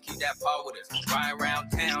we always keep that paw with us. Ride around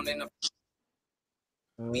town in the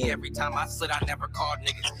me every time I slid, I never called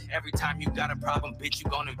niggas. Every time you got a problem, bitch, you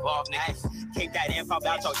gon' involve niggas. Keep that info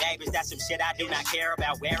about your neighbors. That's some shit I do not care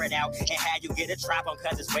about. Wear it out and how you get a trap on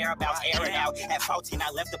cause it's whereabouts. Air it out. At 14,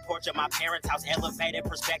 I left the porch of my parents' house. Elevated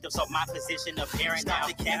perspective, so my position apparent now.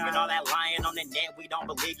 The capping all that lying on the net. We don't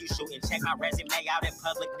believe you shooting. Check my resume out in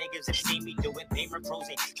public. Niggas have seen me do it. Beamer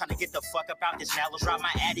cruising. Trying to get the fuck up out this mallow. Drop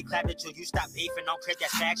my addy clap until you stop beefing on crib.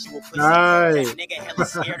 That's factual pussy. Nice. That nigga hella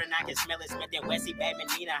scared and I can smell it. Smith and Wessie, baby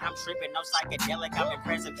Nina. I'm tripping. No psychedelic, I'm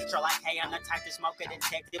impressive. Control like, hey, I'm the type to smoke a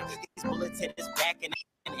detective. These bullets hit his back and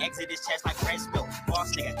exit his chest like fresh milk.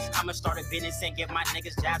 Boss nigga, I'ma start a business and give my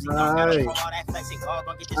niggas jobs. You don't gotta pull all that flexing. Oh,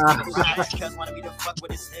 gonna get this nigga cause wanted me to fuck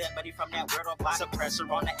with his head, but he from that weirdo block.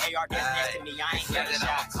 Suppressor on the AR that's next to me. I ain't got a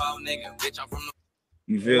shot. Nigga, bitch, I'm from the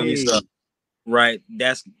You feel me? So, right.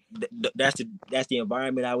 That's the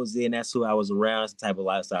environment I was in. That's who I was around. That's the type of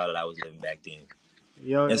lifestyle that I was living back then.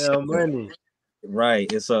 Young LMoneyy.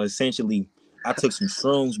 Right. And so essentially I took some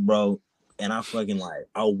shrooms, bro, and I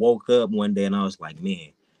woke up one day and I was like, man,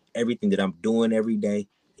 everything that I'm doing every day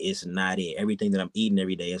is not it. Everything that I'm eating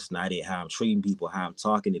every day, it's not it. How I'm treating people, how I'm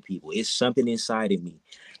talking to people. It's something inside of me.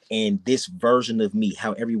 And this version of me,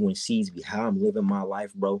 how everyone sees me, how I'm living my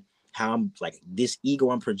life, bro, how I'm like this ego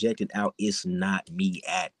I'm projected out is not me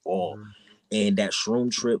at all. And that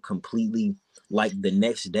shroom trip completely, like the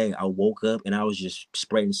next day I woke up and I was just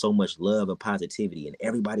spreading so much love and positivity. And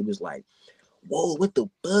everybody was like, whoa, what the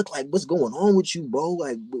fuck? Like, what's going on with you, bro?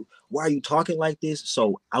 Like, why are you talking like this?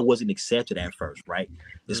 So I wasn't accepted at first, right?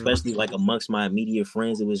 Especially like amongst my immediate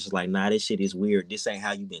friends. It was just like, nah, this shit is weird. This ain't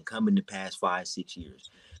how you've been coming the past 5-6 years.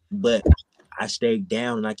 But I stayed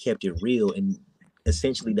down and I kept it real. And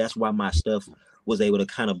essentially that's why my stuff was able to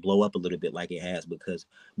kind of blow up a little bit like it has,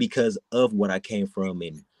 because of what I came from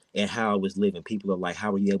and how I was living. People are like,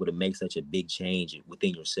 how are you able to make such a big change within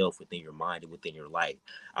yourself, within your mind, and within your life?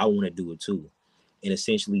 I want to do it too. And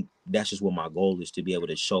essentially that's just what my goal is, to be able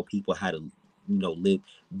to show people how to, live,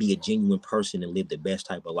 be a genuine person and live the best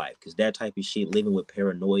type of life. Because that type of shit, living with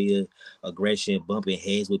paranoia, aggression, bumping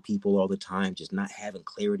heads with people all the time, just not having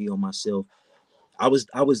clarity on myself, I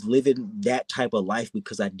was living that type of life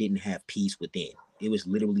because I didn't have peace within. It was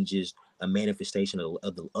literally just a manifestation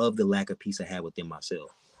of the lack of peace I had within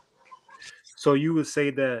myself. So you would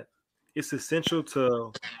say that it's essential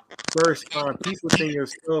to first find peace within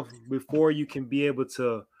yourself before you can be able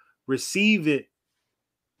to receive it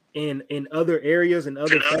in other areas and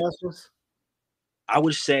other facets? I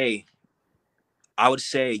would have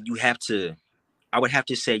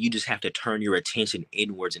to say you just have to turn your attention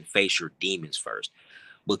inwards and face your demons first,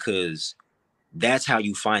 because that's how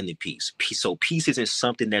you find the peace. So peace isn't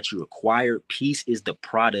something that you acquire. Peace is the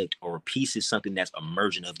product, or peace is something that's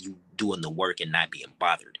emergent of you doing the work and not being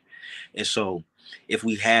bothered. And so if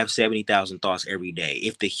we have 70,000 thoughts every day,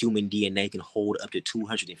 if the human DNA can hold up to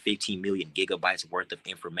 215 million gigabytes worth of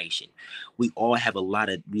information, we have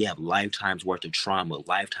lifetimes worth of trauma,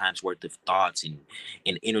 lifetimes worth of thoughts and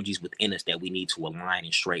energies within us that we need to align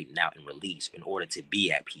and straighten out and release in order to be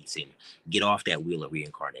at peace and get off that wheel of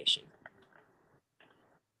reincarnation.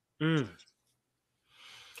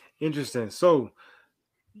 Interesting. So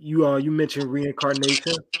you mentioned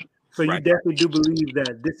reincarnation. So you Right. definitely do believe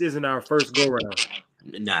that this isn't our first go round?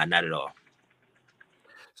 Nah, not at all.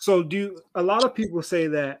 So a lot of people say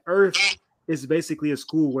that Earth is basically a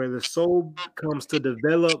school where the soul comes to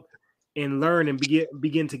develop and learn and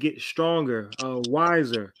begin to get stronger,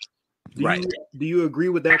 wiser. Do you agree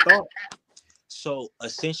with that thought? So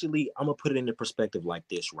essentially, I'm gonna put it into perspective like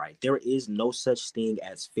this, right? There is no such thing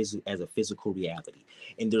as a physical reality,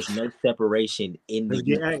 and there's no separation in the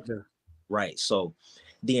universe. Right. So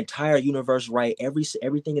the entire universe, right?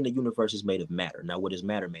 Everything in the universe is made of matter. Now, what is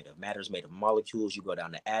matter made of? Matter is made of molecules. You go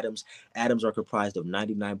down to atoms. Atoms are comprised of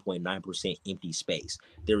 99.9% empty space.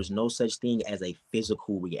 There is no such thing as a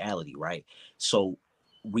physical reality, right? So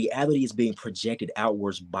reality is being projected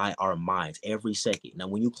outwards by our minds every second. Now,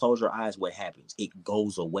 when you close your eyes, what happens? It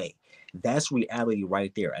goes away. That's reality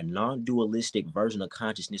right there. A non-dualistic version of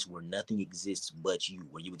consciousness where nothing exists but you,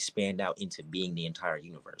 where you expand out into being the entire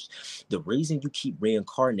universe. The reason you keep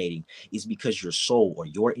reincarnating is because your soul, or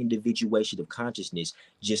your individuation of consciousness,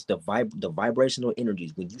 just the vibrational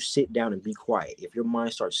energies, when you sit down and be quiet, if your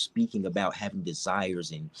mind starts speaking about having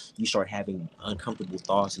desires and you start having uncomfortable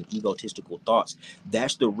thoughts and egotistical thoughts,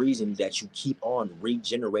 that's the reason that you keep on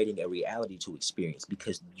regenerating a reality to experience,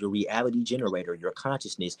 because your reality generator, your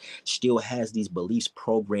consciousness, still has these beliefs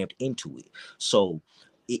programmed into it. So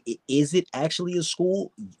is it actually a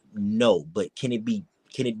school? No, but can it be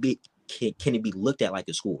can it be looked at like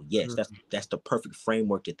a school? Yes, that's the perfect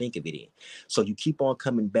framework to think of it in. So you keep on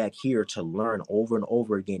coming back here to learn over and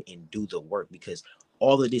over again and do the work, because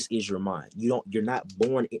all of this is your mind. You're not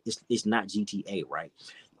born, it's not GTA, right?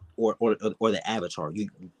 Or the Avatar.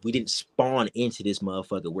 We didn't spawn into this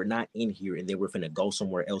motherfucker. We're not in here and then we're finna go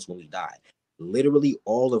somewhere else when we die. Literally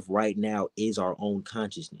all of right now is our own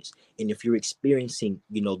consciousness. And if you're experiencing,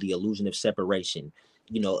 the illusion of separation,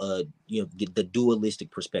 the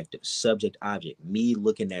dualistic perspective, subject object, me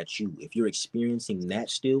looking at you, if you're experiencing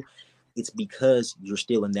that still, it's because you're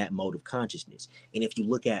still in that mode of consciousness. And if you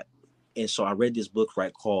look at, and so I read this book,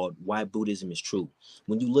 right, called Why Buddhism is True.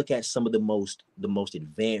 When you look at some of the most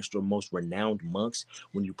advanced or most renowned monks,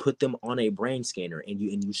 when you put them on a brain scanner and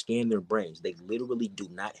you scan their brains, they literally do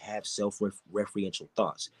not have self-referential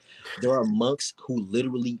thoughts. There are monks who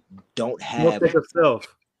literally don't think of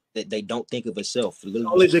self. That they don't think of a self.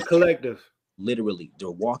 Only the collective. Literally,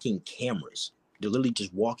 they're walking cameras. They're literally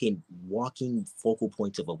just walking focal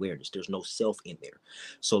points of awareness. There's no self in there.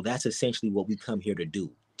 So that's essentially what we come here to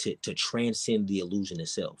do, to transcend the illusion of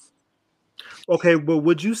self. Okay, but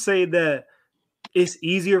would you say that it's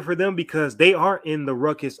easier for them because they aren't in the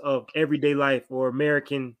ruckus of everyday life or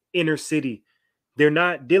American inner city? They're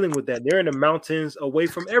not dealing with that. They're in the mountains away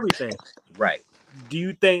from everything. Right. Do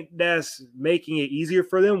you think that's making it easier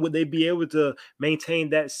for them? Would they be able to maintain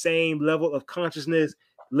that same level of consciousness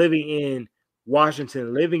living in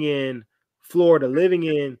Washington, living in Florida, living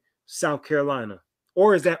in South Carolina?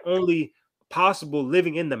 Or is that only possible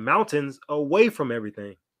living in the mountains away from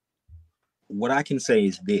everything? What I can say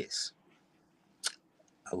is this.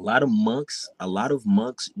 A lot of monks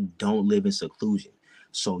don't live in seclusion.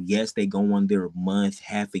 So yes, they go on their month,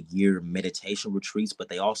 half a year meditation retreats, but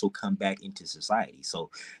they also come back into society. So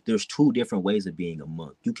there's two different ways of being a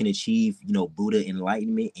monk. You can achieve, Buddha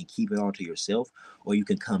enlightenment and keep it all to yourself, or you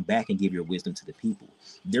can come back and give your wisdom to the people.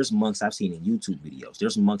 There's monks I've seen in YouTube videos.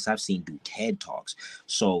 There's monks I've seen do TED Talks.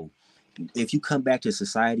 So if you come back to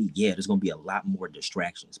society, yeah, there's going to be a lot more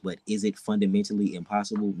distractions. But is it fundamentally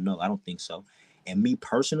impossible? No, I don't think so. And me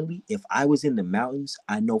personally, if I was in the mountains,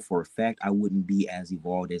 I know for a fact I wouldn't be as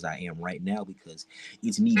evolved as I am right now, because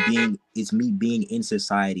it's me being in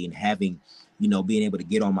society and having, being able to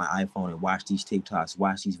get on my iPhone and watch these TikToks,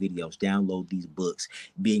 watch these videos, download these books,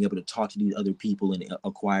 being able to talk to these other people and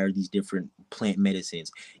acquire these different plant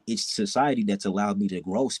medicines. It's society that's allowed me to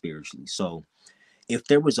grow spiritually. So if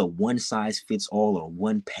there was a one size fits all or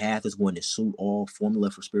one path is going to suit all formula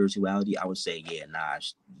for spirituality, I would say, yeah, nah,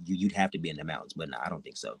 you'd have to be in the mountains, but nah, I don't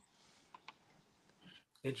think so.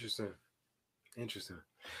 Interesting.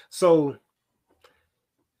 So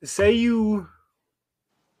say you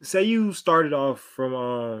started off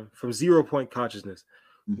from 0 point consciousness.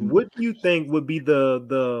 Mm-hmm. What do you think would be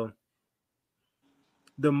the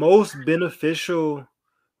most beneficial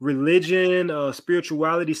religion,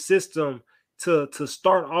 spirituality system to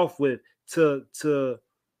start off with, to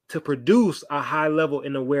produce a high level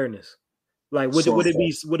in awareness? Like would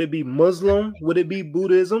it be Muslim? Would it be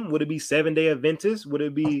Buddhism? Would it be 7-day Adventist? Would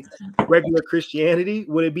it be regular Christianity?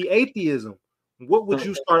 Would it be atheism? What would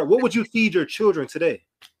you start? What would you feed your children today?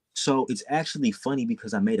 So it's actually funny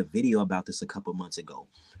because I made a video about this a couple months ago.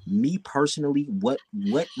 Me personally, what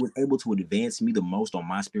was able to advance me the most on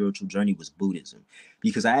my spiritual journey was Buddhism,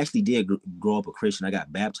 because I actually did grow up a Christian. I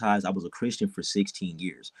got baptized. I was a Christian for 16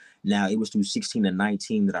 years. Now it was through 16 to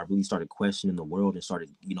 19 that I really started questioning the world and started,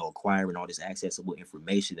 acquiring all this accessible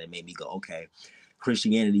information that made me go, okay,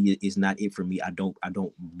 Christianity is not it for me. I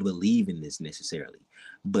don't believe in this necessarily.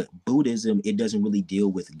 But Buddhism, it doesn't really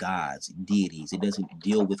deal with gods, deities. It doesn't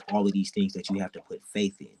deal with all of these things that you have to put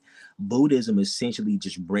faith in. Buddhism essentially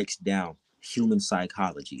just breaks down human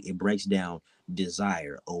psychology. It breaks down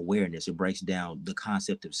desire, awareness. It breaks down the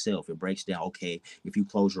concept of self. It breaks down, okay, if you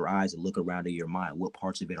close your eyes and look around in your mind, what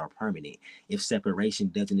parts of it are permanent? If separation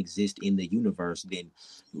doesn't exist in the universe, then,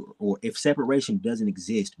 or if separation doesn't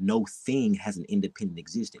exist, no thing has an independent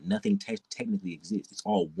existence. Nothing technically exists. It's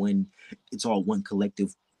all one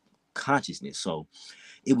collective consciousness. So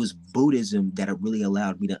it was Buddhism that really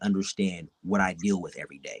allowed me to understand what I deal with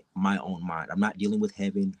every day, my own mind. I'm not dealing with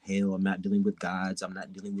heaven, hell. I'm not dealing with gods. I'm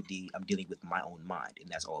not dealing with I'm dealing with my own mind. And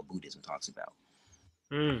that's all Buddhism talks about.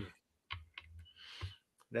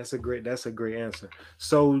 That's a great answer.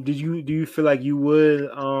 So do you feel like you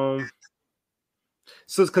would,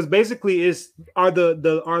 so because basically are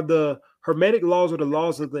the Hermetic laws or the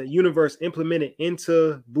laws of the universe implemented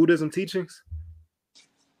into Buddhism teachings?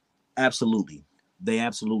 Absolutely. They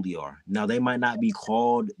absolutely are. Now, they might not be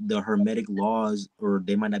called the Hermetic laws, or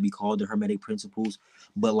they might not be called the Hermetic principles,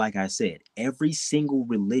 but like I said, every single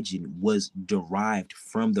religion was derived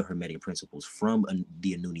from the Hermetic principles, from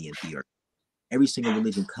the Anunian theory. Every single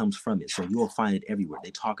religion comes from it. So you'll find it everywhere.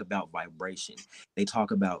 They talk about vibration. They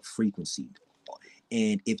talk about frequency.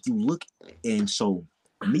 And if you look, and so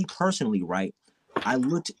me personally, right, I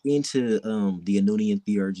looked into the Anunian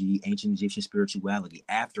theurgy, ancient Egyptian spirituality,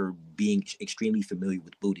 after being extremely familiar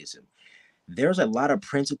with Buddhism. There's a lot of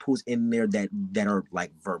principles in there that are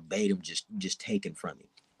like verbatim, just taken from it.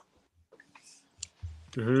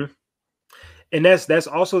 Mm-hmm. And that's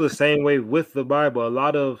also the same way with the Bible. A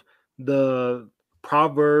lot of the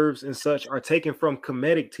proverbs and such are taken from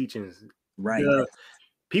Kemetic teachings. Right.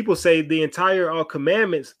 People say the entire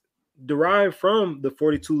commandments derive from the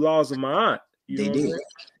 42 laws of Ma'at. They did.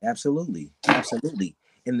 Absolutely.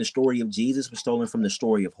 And the story of Jesus was stolen from the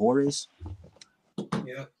story of Horus.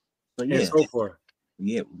 Yeah. So, yeah. And so forth.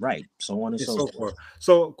 Yeah, right. So on and so forth.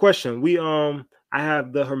 So question, I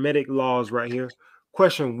have the Hermetic laws right here.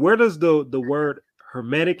 Question, where does the word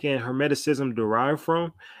Hermetic and Hermeticism derive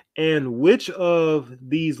from? And which of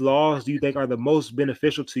these laws do you think are the most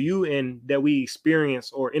beneficial to you and that we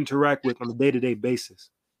experience or interact with on a day-to-day basis?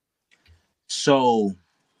 So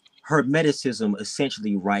Hermeticism,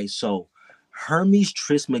 essentially, right? So Hermes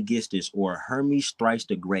Trismegistus, or Hermes thrice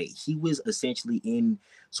the Great, he was essentially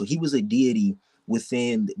he was a deity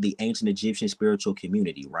within the ancient Egyptian spiritual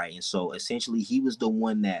community, right? And so essentially he was the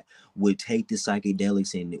one that would take the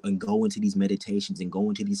psychedelics and go into these meditations and go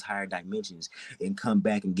into these higher dimensions and come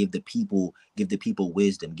back and give the people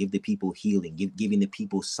wisdom, give the people healing, giving the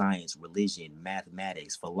people science, religion,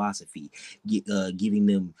 mathematics, philosophy, giving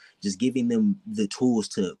them the tools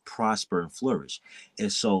to prosper and flourish.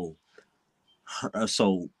 And so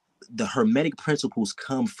the Hermetic principles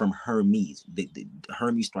come from Hermes, the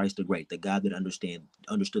Hermes thrice the Great, the God that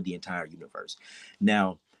understood the entire universe.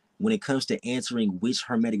 Now, when it comes to answering which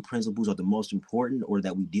Hermetic principles are the most important or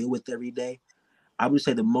that we deal with every day, I would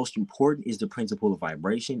say the most important is the principle of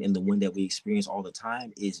vibration, and the one that we experience all the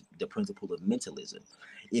time is the principle of mentalism.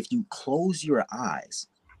 If you close your eyes,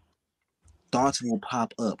 thoughts will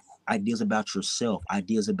pop up, ideas about yourself,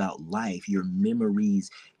 ideas about life, your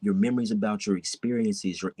memories about your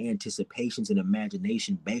experiences, your anticipations and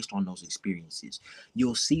imagination based on those experiences.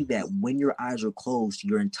 You'll see that when your eyes are closed,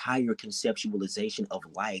 your entire conceptualization of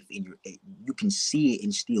life, and you can see it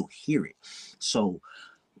and still hear it. So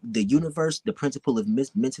the universe, the principle of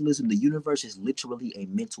mentalism, the universe is literally a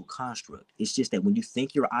mental construct. It's just that when you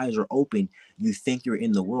think your eyes are open, you think you're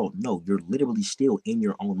in the world. No, you're literally still in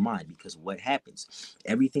your own mind, because what happens?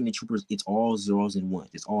 Everything that it's all zeros and ones.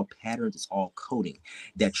 It's all patterns. It's all coding.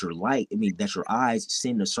 That your eyes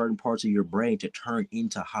send to certain parts of your brain to turn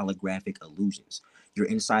into holographic illusions. You're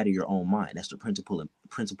inside of your own mind. That's the principle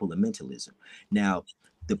of mentalism. Now,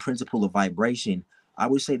 the principle of vibration, I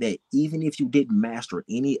would say that even if you didn't master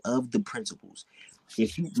any of the principles,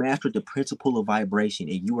 if you mastered the principle of vibration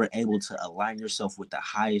and you were able to align yourself with the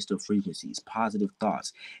highest of frequencies, positive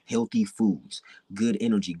thoughts, healthy foods, good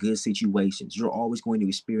energy, good situations, you're always going to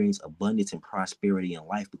experience abundance and prosperity in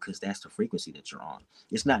life, because that's the frequency that you're on.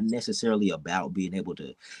 It's not necessarily about being able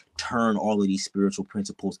to turn all of these spiritual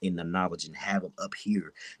principles into knowledge and have them up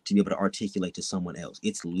here to be able to articulate to someone else.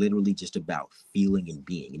 It's literally just about feeling and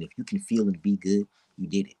being. And if you can feel and be good, you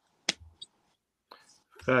did it.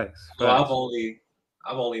 Facts. So I've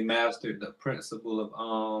only mastered the principle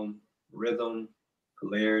of rhythm,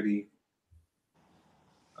 polarity,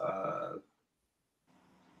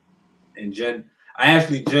 and gender. I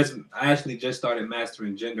actually just started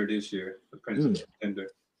mastering gender this year. The principle of gender.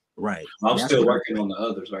 Right. I'm still working on the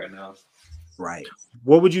others right now. Right.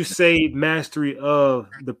 What would you say mastery of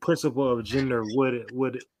the principle of gender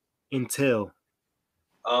would entail?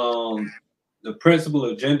 The principle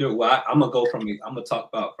of gender. Well, I'm gonna talk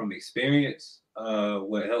about from experience.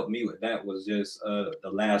 What helped me with that was just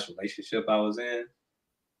the last relationship I was in.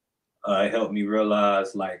 It helped me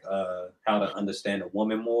realize how to understand a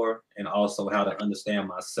woman more, and also how to understand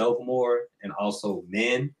myself more, and also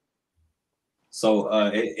men. So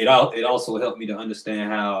it also helped me to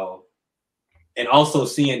understand how, and also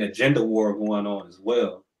seeing the gender war going on as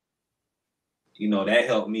well. You know, that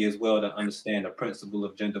helped me as well to understand the principle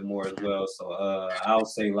of gender more as well. So I'll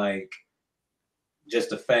say just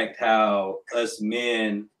the fact how us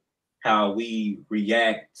men, how we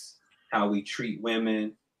react, how we treat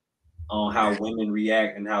women, how women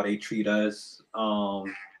react and how they treat us. And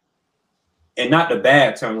not the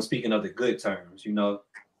bad terms, speaking of the good terms, you know,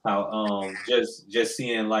 how just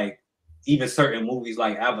seeing even certain movies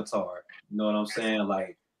like Avatar, you know what I'm saying?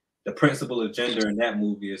 the principle of gender in that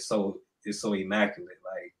movie is so immaculate.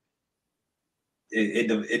 Like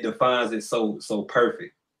it defines it so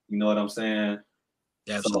perfect. You know what I'm saying?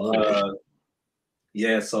 Absolutely.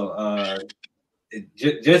 So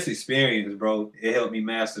just experience, bro. It helped me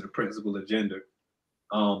master the principle of gender.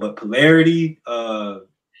 But polarity,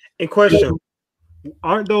 In question,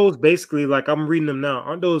 aren't those basically, like, I'm reading them now,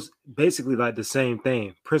 aren't those basically like the same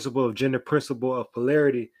thing? Principle of gender, principle of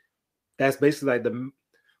polarity. That's basically like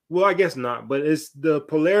well, I guess not, but it's the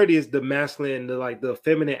polarity is the masculine, the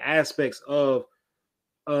feminine aspects of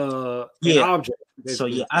an object. So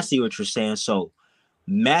Basically. I see what you're saying. So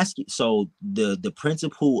so the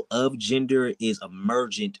principle of gender is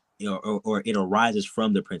emergent, or it arises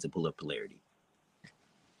from the principle of polarity.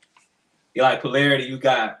 Yeah, like polarity, you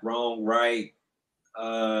got wrong, right,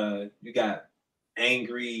 you got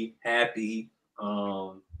angry, happy.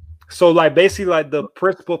 So like basically like the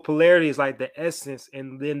principle of polarity is like the essence,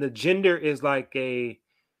 and then the gender is like a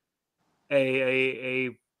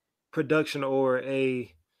production, or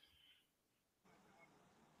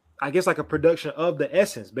I guess like a production of the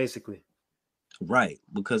essence, basically. Right,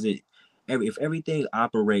 because if everything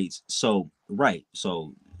operates, so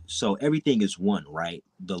everything is one, right?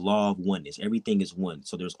 The law of oneness, everything is one,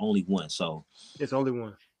 so there's only one. So It's only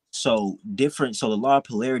one. So the law of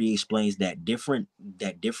polarity explains that different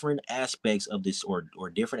aspects of this, or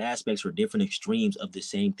different aspects or different extremes of the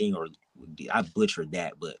same thing, or I butchered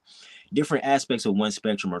that, but different aspects of one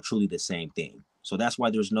spectrum are truly the same thing. So that's why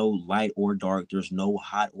there's no light or dark, there's no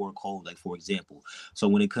hot or cold. Like, for example, so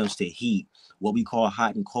when it comes to heat, what we call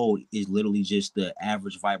hot and cold is literally just the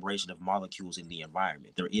average vibration of molecules in the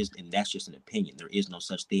environment. And that's just an opinion. There is no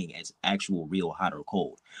such thing as actual real hot or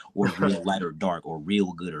cold, or real light or dark, or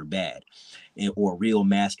real good or bad, or real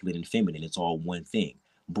masculine and feminine. It's all one thing.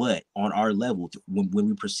 But on our level, when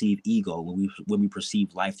we perceive ego, when we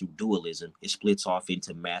perceive life through dualism, it splits off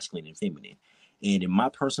into masculine and feminine. And in my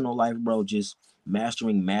personal life, bro, just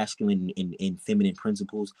mastering masculine and feminine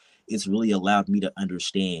principles, it's really allowed me to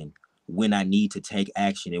understand when I need to take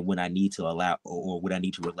action, and when I need to allow, or when I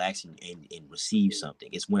need to relax and receive something.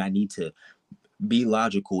 It's when I need to be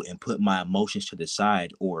logical and put my emotions to the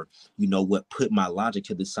side, or put my logic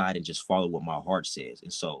to the side and just follow what my heart says.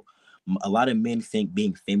 And so a lot of men think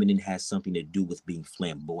being feminine has something to do with being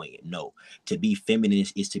flamboyant. No, to be feminine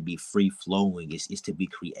is to be free flowing, is to be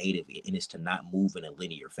creative, and it's to not move in a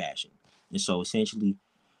linear fashion. And so essentially,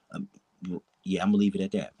 I'm gonna leave it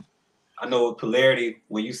at that. I know with polarity,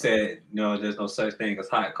 when you said, there's no such thing as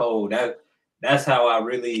hot, cold, that's how I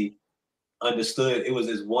really understood. It was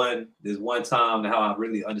this one time how I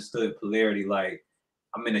really understood polarity. Like,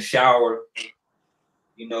 I'm in the shower,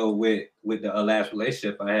 with the last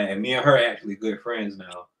relationship I had, and me and her are actually good friends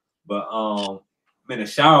now. But I'm in the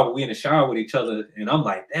shower, we in the shower with each other, and I'm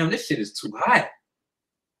like, damn, this shit is too hot.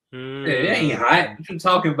 It ain't hot. What you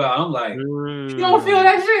talking about? I'm like, you don't feel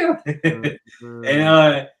that shit.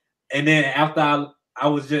 And then after I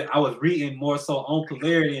was reading more so on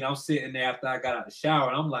polarity, and I'm sitting there after I got out the shower,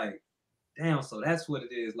 and I'm like, damn, so that's what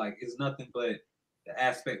it is. Like, it's nothing but the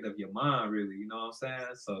aspect of your mind, really. You know what I'm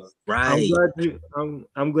saying? So right.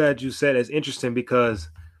 I'm glad you said it's interesting, because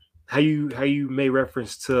how you made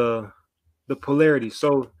reference to the polarity.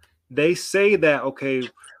 So they say that, okay,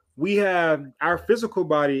 we have our physical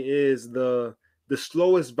body is the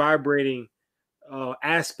slowest vibrating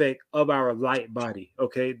aspect of our light body.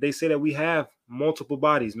 Okay, they say that we have multiple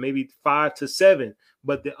bodies, maybe 5 to 7,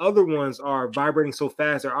 but the other ones are vibrating so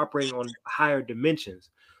fast they're operating on higher dimensions.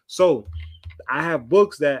 So I have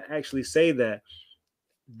books that actually say that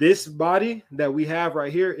this body that we have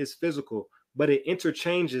right here is physical, but it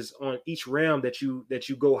interchanges on each realm that you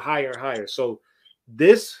go higher and higher. So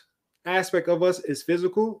this aspect of us is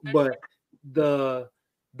physical, but the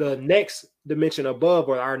next dimension above,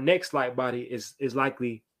 or our next light body, is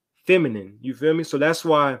likely feminine. You feel me? So that's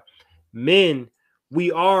why men, we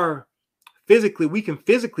can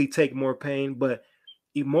physically take more pain, but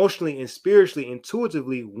emotionally and spiritually,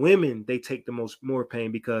 intuitively, women, they take the more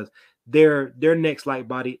pain, because their next light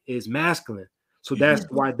body is masculine. So that's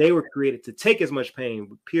why they were created to take as much pain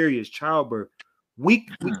with periods, childbirth. We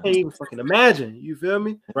can't even fucking imagine. You feel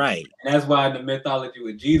me? Right. And that's why in the mythology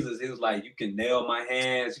with Jesus, it was like, you can nail my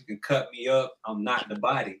hands, you can cut me up, I'm not the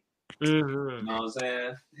body. You know what I'm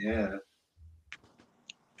saying? Yeah.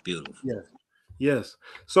 Beautiful. Yes.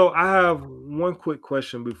 So I have one quick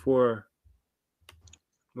question before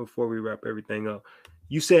we wrap everything up.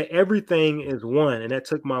 You said everything is one, and that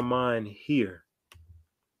took my mind here.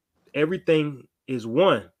 Everything is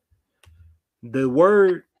one.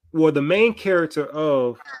 The main character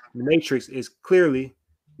of the Matrix is clearly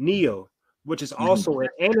Neo. which is also an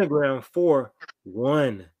anagram for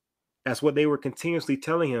one. That's what they were continuously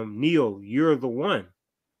telling him. Neo, you're the one.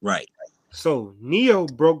 Right. So Neo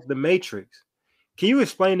broke the matrix. Can you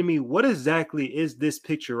explain to me what exactly is this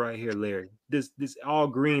picture right here, Larry? This all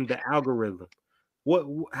green, the algorithm.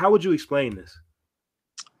 How would you explain this?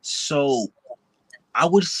 So I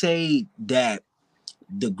would say that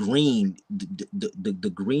the green,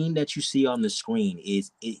 the green that you see on the screen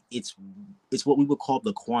it's what we would call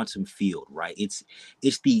the quantum field, right? It's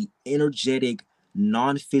the energetic,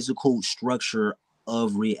 non-physical structure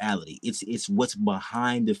of reality. It's what's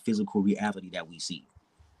behind the physical reality that we see.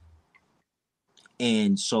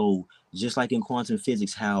 And so, just like in quantum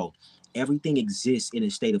physics, how everything exists in a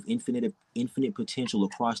state of infinite potential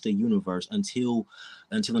across the universe until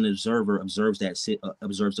an observer observes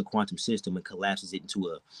the quantum system and collapses it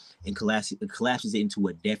into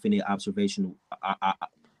a definite observational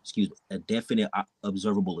a definite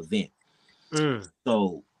observable event.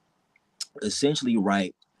 So essentially,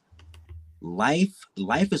 right, life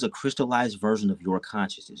is a crystallized version of your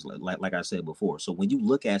consciousness, like I said before. So when you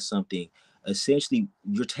look at something, essentially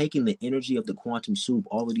you're taking the energy of the quantum soup,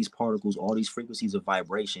 all of these particles, all these frequencies of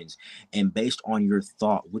vibrations, and based on your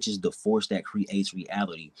thought, which is the force that creates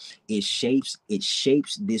reality, it shapes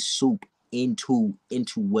this soup into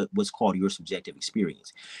what's called your subjective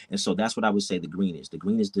experience. And so that's what I would say the green is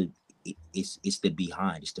it's the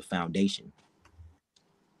behind, it's the foundation.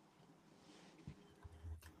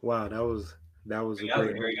 Wow, that was a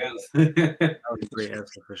great answer. That was a great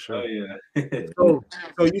answer for sure. Oh yeah.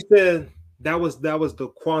 So you said that was the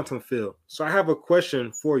quantum field. So I have a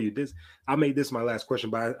question for you. I made this my last question,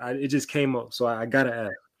 but it just came up, so I gotta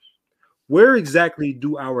ask: where exactly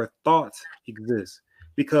do our thoughts exist?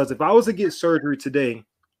 Because if I was to get surgery today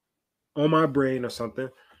on my brain or something,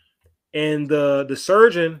 and the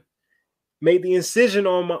surgeon made the incision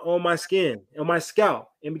on my skin, on my scalp,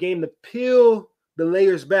 and began to peel the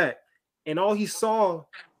layers back, and all he saw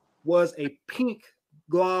was a pink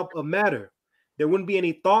glob of matter. There wouldn't be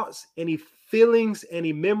any thoughts, any feelings,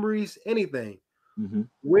 any memories, anything. Mm-hmm.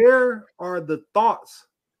 Where are the thoughts,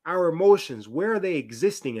 our emotions? Where are they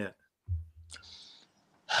existing at?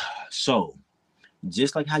 So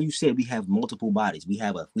just like how you said, we have multiple bodies. We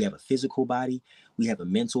have a physical body, we have a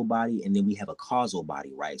mental body, and then we have a causal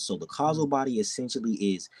body, right? So the causal body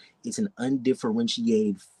essentially it's an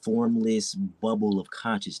undifferentiated, formless bubble of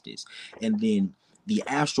consciousness. And then the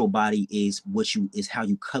astral body is how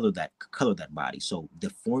you color that body. So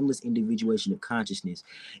the formless individuation of consciousness.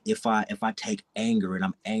 If I take anger and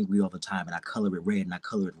I'm angry all the time and I color it red and I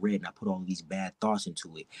put all of these bad thoughts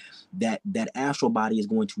into it, that astral body is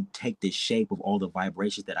going to take the shape of all the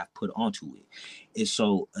vibrations that I've put onto it. And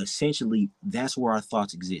so essentially that's where our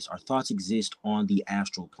thoughts exist. Our thoughts exist on the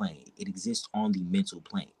astral plane. It exists on the mental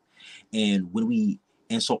plane. And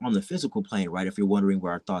so on the physical plane, right, if you're wondering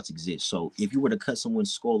where our thoughts exist, so if you were to cut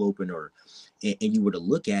someone's skull open and you were to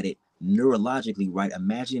look at it neurologically, right,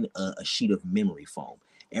 imagine a sheet of memory foam.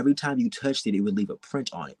 Every time you touched it, it would leave a print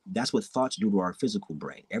on it. That's what thoughts do to our physical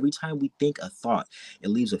brain. Every time we think a thought, it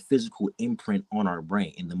leaves a physical imprint on our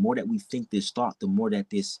brain. And the more that we think this thought, the more that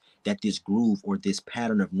this groove or this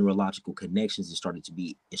pattern of neurological connections is starting to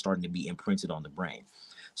be imprinted on the brain.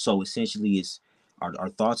 So essentially, our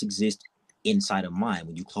thoughts exist inside of mind.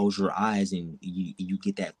 When you close your eyes and you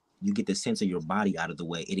get the sense of your body out of the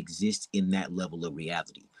way, it exists in that level of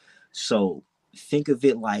reality. So think of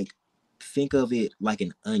it like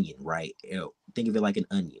an onion, right? Think of it like an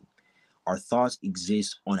onion. Our thoughts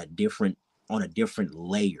exist on a different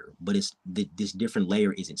layer, but this different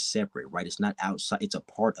layer isn't separate, right? It's not outside, it's a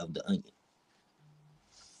part of the onion.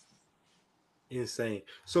 Insane.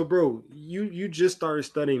 So bro, you just started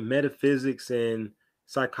studying metaphysics and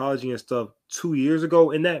psychology and stuff 2 years ago.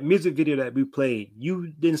 In that music video that we played, you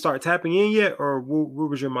didn't start tapping in yet, or where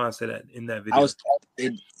was your mindset at in that video?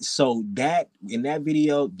 In that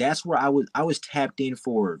video, that's where I was tapped in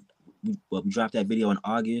for. Well, we dropped that video in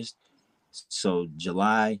August, so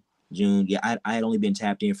July, June. Yeah, I had only been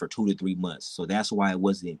tapped in for 2 to 3 months, so that's why I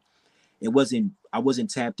wasn't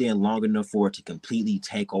tapped in long enough for it to completely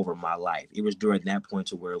take over my life. It was during that point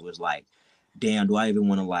to where it was like, damn, do I even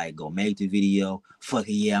want to like go make the video? Fuck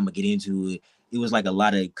it, yeah, I'm gonna get into it. It was like a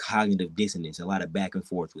lot of cognitive dissonance, a lot of back and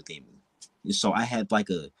forth within me. And so I had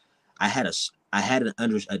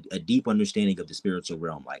a deep understanding of the spiritual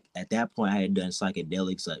realm. Like at that point, I had done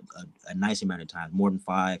psychedelics a nice amount of times, more than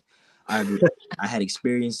 5. I had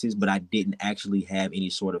experiences, but I didn't actually have any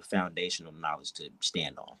sort of foundational knowledge to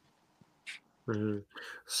stand on. Mm-hmm.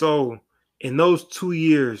 So in those 2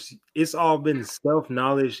 years, it's all been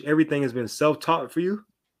self-knowledge. Everything has been self-taught for you?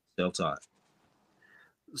 Self-taught.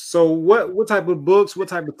 So what type of books, what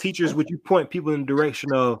type of teachers would you point people in the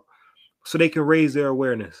direction of so they can raise their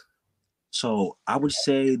awareness? So I would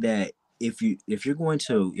say that if you want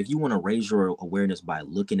to raise your awareness by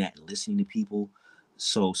looking at and listening to people,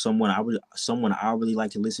 so someone I really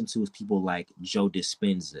like to listen to is people like Joe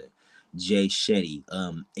Dispenza, Jay Shetty,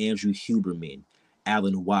 Andrew Huberman,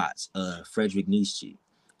 Alan Watts, Frederick Nietzsche,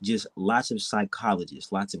 just lots of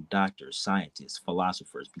psychologists, lots of doctors, scientists,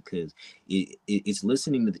 philosophers, because it's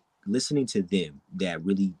listening to them that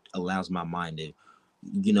really allows my mind to,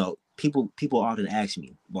 people often ask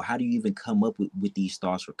me, well, how do you even come up with these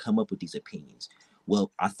thoughts or come up with these opinions? Well,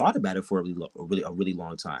 I thought about it for a really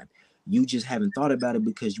long time. You just haven't thought about it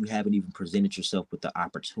because you haven't even presented yourself with the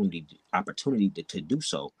opportunity to do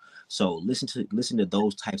so. So listen to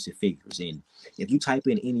those types of figures, and if you type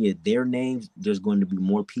in any of their names, there's going to be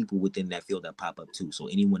more people within that field that pop up too. So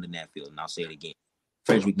anyone in that field, and I'll say it again: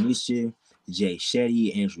 Frederick Nietzsche, Jay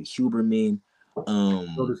Shetty, Andrew Huberman,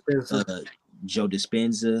 Joe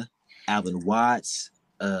Dispenza, Alan Watts,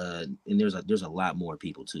 and there's a lot more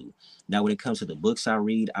people too. Now, when it comes to the books I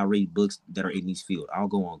read books that are in these fields. I'll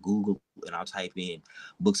go on Google and I'll type in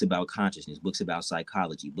books about consciousness, books about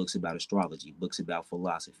psychology, books about astrology, books about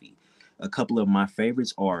philosophy. A couple of my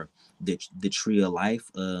favorites are the Tree of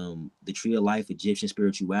Life, Egyptian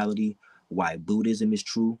Spirituality, Why Buddhism is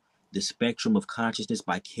True, The Spectrum of Consciousness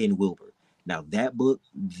by Ken Wilber. Now that book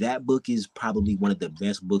is probably one of the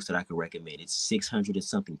best books that I could recommend. It's 600 and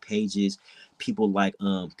something pages. People like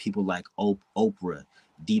Oprah,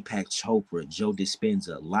 Deepak Chopra, Joe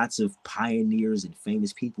Dispenza, lots of pioneers and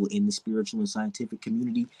famous people in the spiritual and scientific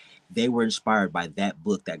community. They were inspired by that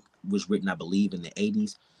book that was written, I believe, in the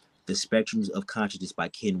 80s, The Spectrums of Consciousness by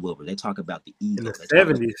Ken Wilber. They talk about the ego. In the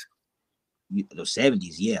 70s. The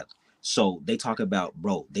 70s, yeah. So they talk about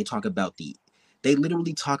they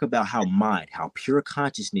literally talk about how pure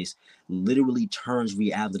consciousness literally turns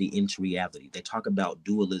reality into reality. They talk about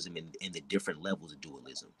dualism and the different levels of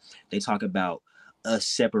dualism. They talk about us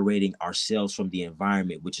separating ourselves from the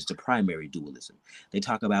environment, which is the primary dualism. They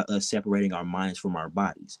talk about us separating our minds from our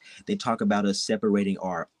bodies. They talk about us separating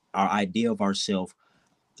our idea of ourselves,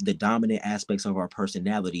 the dominant aspects of our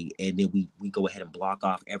personality, and then we go ahead and block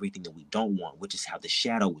off everything that we don't want, which is how the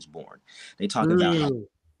shadow was born. They talk about how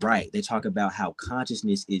they talk about how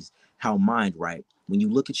consciousness is how mind, right? When you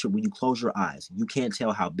close your eyes, you can't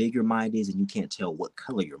tell how big your mind is and you can't tell what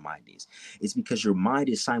color your mind is. It's because your mind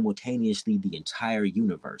is simultaneously the entire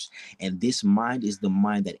universe. And this mind is the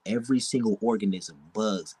mind that every single organism,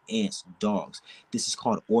 bugs, ants, dogs, this is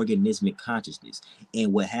called organismic consciousness.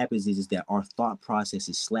 And what happens is that our thought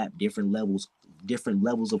processes slap different levels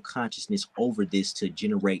of consciousness over this to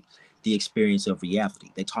generate the experience of reality.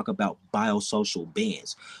 They talk about biosocial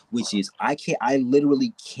bands, which is I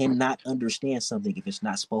literally cannot understand something if it's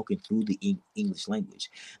not spoken through the English language.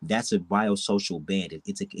 That's a biosocial band.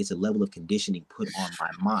 It's a level of conditioning put on my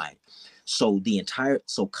mind. So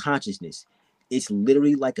consciousness, it's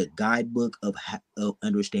literally like a guidebook of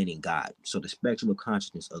understanding God. So The Spectrum of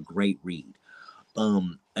Consciousness, a great read.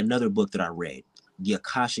 Another book that I read, the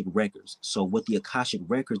Akashic Records. So what the Akashic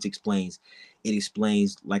Records explains, it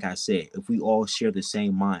explains, like I said, if we all share the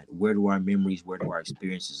same mind, where do our memories, where do our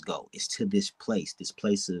experiences go? It's to this place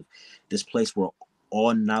where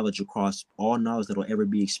all knowledge that will ever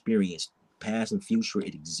be experienced, past and future,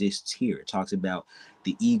 it exists here. It talks about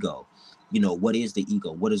the ego. What is the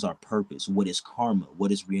ego? What is our purpose? What is karma?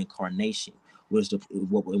 What is reincarnation? What is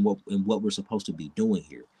what we're supposed to be doing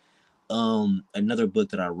here? Another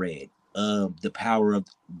book that I read, the power of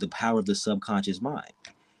the subconscious mind.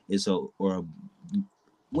 And so, or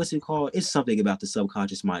what's it called? It's something about the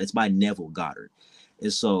subconscious mind. It's by Neville Goddard.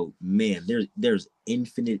 And so, man, there's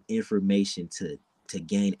infinite information to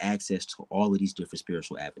gain access to all of these different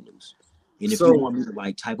spiritual avenues. And if you want me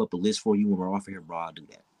to type up a list for you when we're off here, bro, I'll do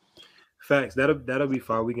that. Facts. That'll be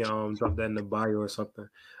fine. We can drop that in the bio or something.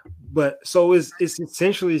 But so it's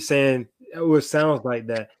essentially saying, or it sounds like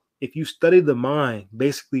that, if you study the mind,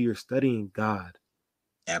 basically you're studying God.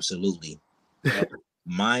 Absolutely.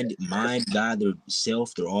 mind, God, their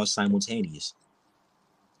self, they're all simultaneous,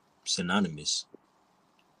 synonymous.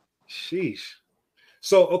 Sheesh.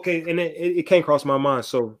 So, okay, and it came across my mind.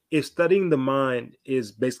 So if studying the mind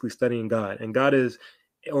is basically studying God, and God is,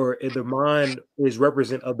 or if the mind is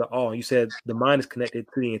represent of the all, you said the mind is connected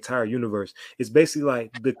to the entire universe. It's basically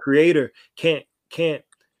like the creator can't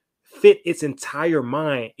fit its entire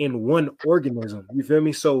mind in one organism. You feel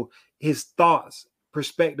me? So his thoughts,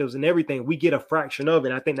 perspectives, and everything, we get a fraction of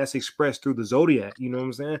it. I think that's expressed through the zodiac. You know what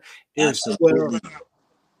I'm saying? Absolutely.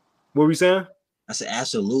 What were we saying? I said,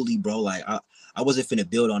 absolutely, bro. Like I wasn't finna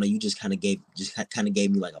build on it. You just kind of gave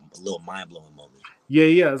me like a little mind blowing moment.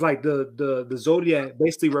 Yeah. It's like the zodiac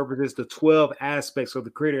basically represents the 12 aspects of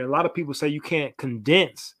the creator. And a lot of people say you can't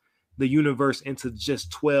condense the universe into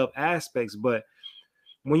just 12 aspects, but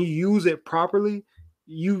when you use it properly,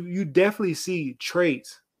 you definitely see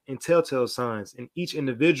traits and telltale signs in each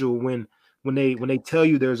individual when they tell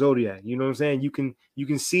you their zodiac. You know what I'm saying? You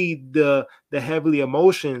can see the heavily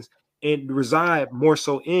emotions and reside more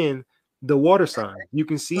so in the water sign. You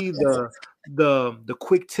can see the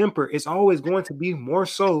quick temper. It's always going to be more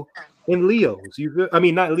so in Leos. You feel? I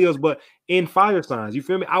mean, not Leos, but in fire signs. You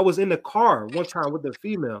feel me? I was in the car one time with the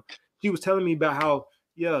female. She was telling me about how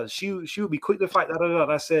she would be quick to fight.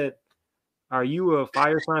 I said, "Are you a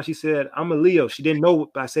fire sign?" She said, "I'm a Leo." She didn't know,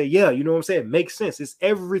 but I said, "Yeah, you know what I'm saying? It makes sense. It's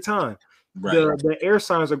every time." Right. The air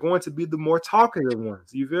signs are going to be the more talkative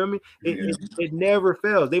ones. You feel me? It never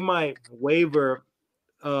fails. They might waver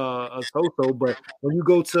a so-so, but when you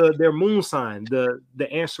go to their moon sign, the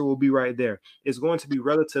answer will be right there. It's going to be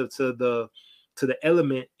relative to the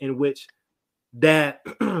element in which that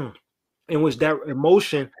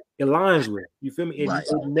emotion aligns with. You feel me? It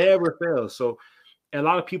never fails. So a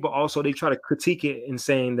lot of people also, they try to critique it in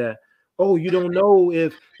saying that, oh, you don't know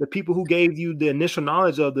if the people who gave you the initial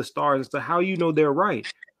knowledge of the stars, so how you know they're right.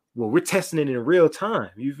 Well, we're testing it in real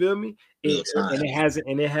time. You feel me? And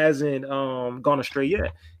it hasn't gone astray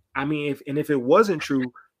yet. I mean, if it wasn't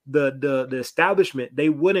true, the establishment, they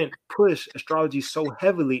wouldn't push astrology so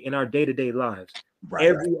heavily in our day-to-day lives.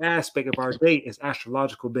 Every aspect of our day is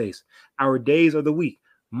astrological based. Our days of the week.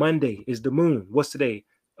 Monday is the moon. What's today?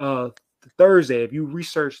 Thursday. If you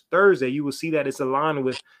research Thursday, you will see that it's aligned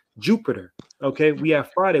with Jupiter. Okay, we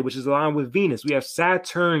have Friday, which is aligned with Venus. We have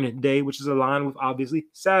Saturn Day, which is aligned with obviously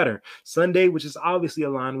Saturn. Sunday, which is obviously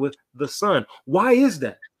aligned with the sun. Why is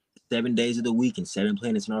that? 7 days of the week and 7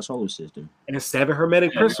 planets in our solar system. And 7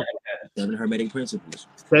 hermetic principles. 7 hermetic principles.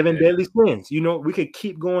 7 deadly sins. You know, we could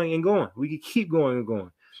keep going and going. We could keep going and going.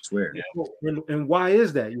 I swear. And why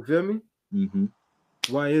is that? You feel me? Mm-hmm.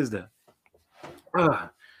 Why is that?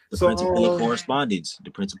 The principle of correspondence.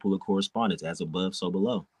 The principle of correspondence, as above, so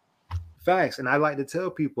below. Facts. And I like to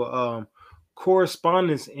tell people,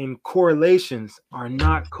 correspondence and correlations are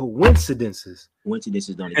not coincidences.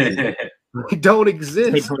 Coincidences don't exist. They don't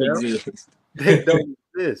exist. They don't exist. They don't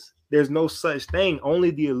exist. There's no such thing.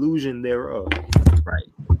 Only the illusion thereof.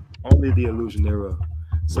 Right. Only the illusion thereof.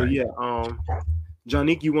 So yeah.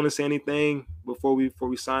 Johnique, you want to say anything before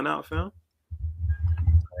we sign out, fam?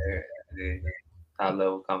 High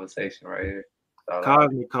level conversation right here.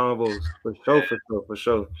 Cosmic Konvos for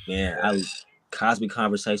sure. Yeah, Cosmic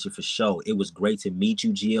Conversation for sure. It was great to meet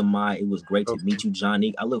you, GMI. It was great to meet you,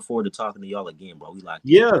 Johnique. I look forward to talking to y'all again, bro. We like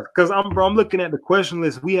because I'm looking at the question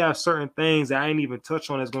list. We have certain things that I ain't even touch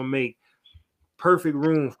on that's gonna make perfect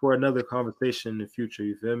room for another conversation in the future.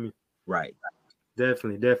 You feel me? Right.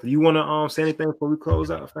 Definitely. You wanna say anything before we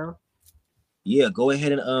close out, fam? Yeah, go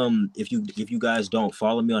ahead and if you guys don't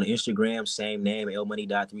follow me on Instagram, same name,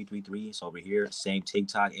 LMoneyy.333. It's over here. Same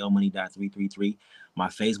TikTok, LMoneyy.333. My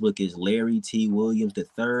Facebook is Larry T. Williams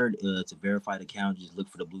III. It's a verified account. Just look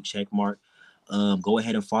for the blue check mark. Go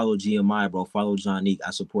ahead and follow GMI, bro. Follow Johnique.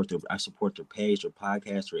 I support their page, their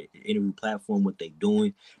podcast, their interview platform, what they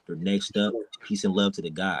doing. Their next up. Peace and love to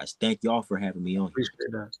the guys. Thank y'all for having me on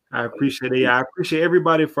here. I appreciate it. Yeah, I appreciate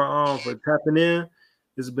everybody for tapping in.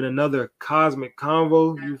 This has been another Cosmic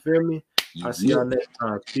Konvo. You feel me? I'll see y'all next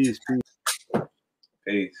time. Peace.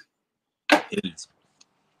 Peace.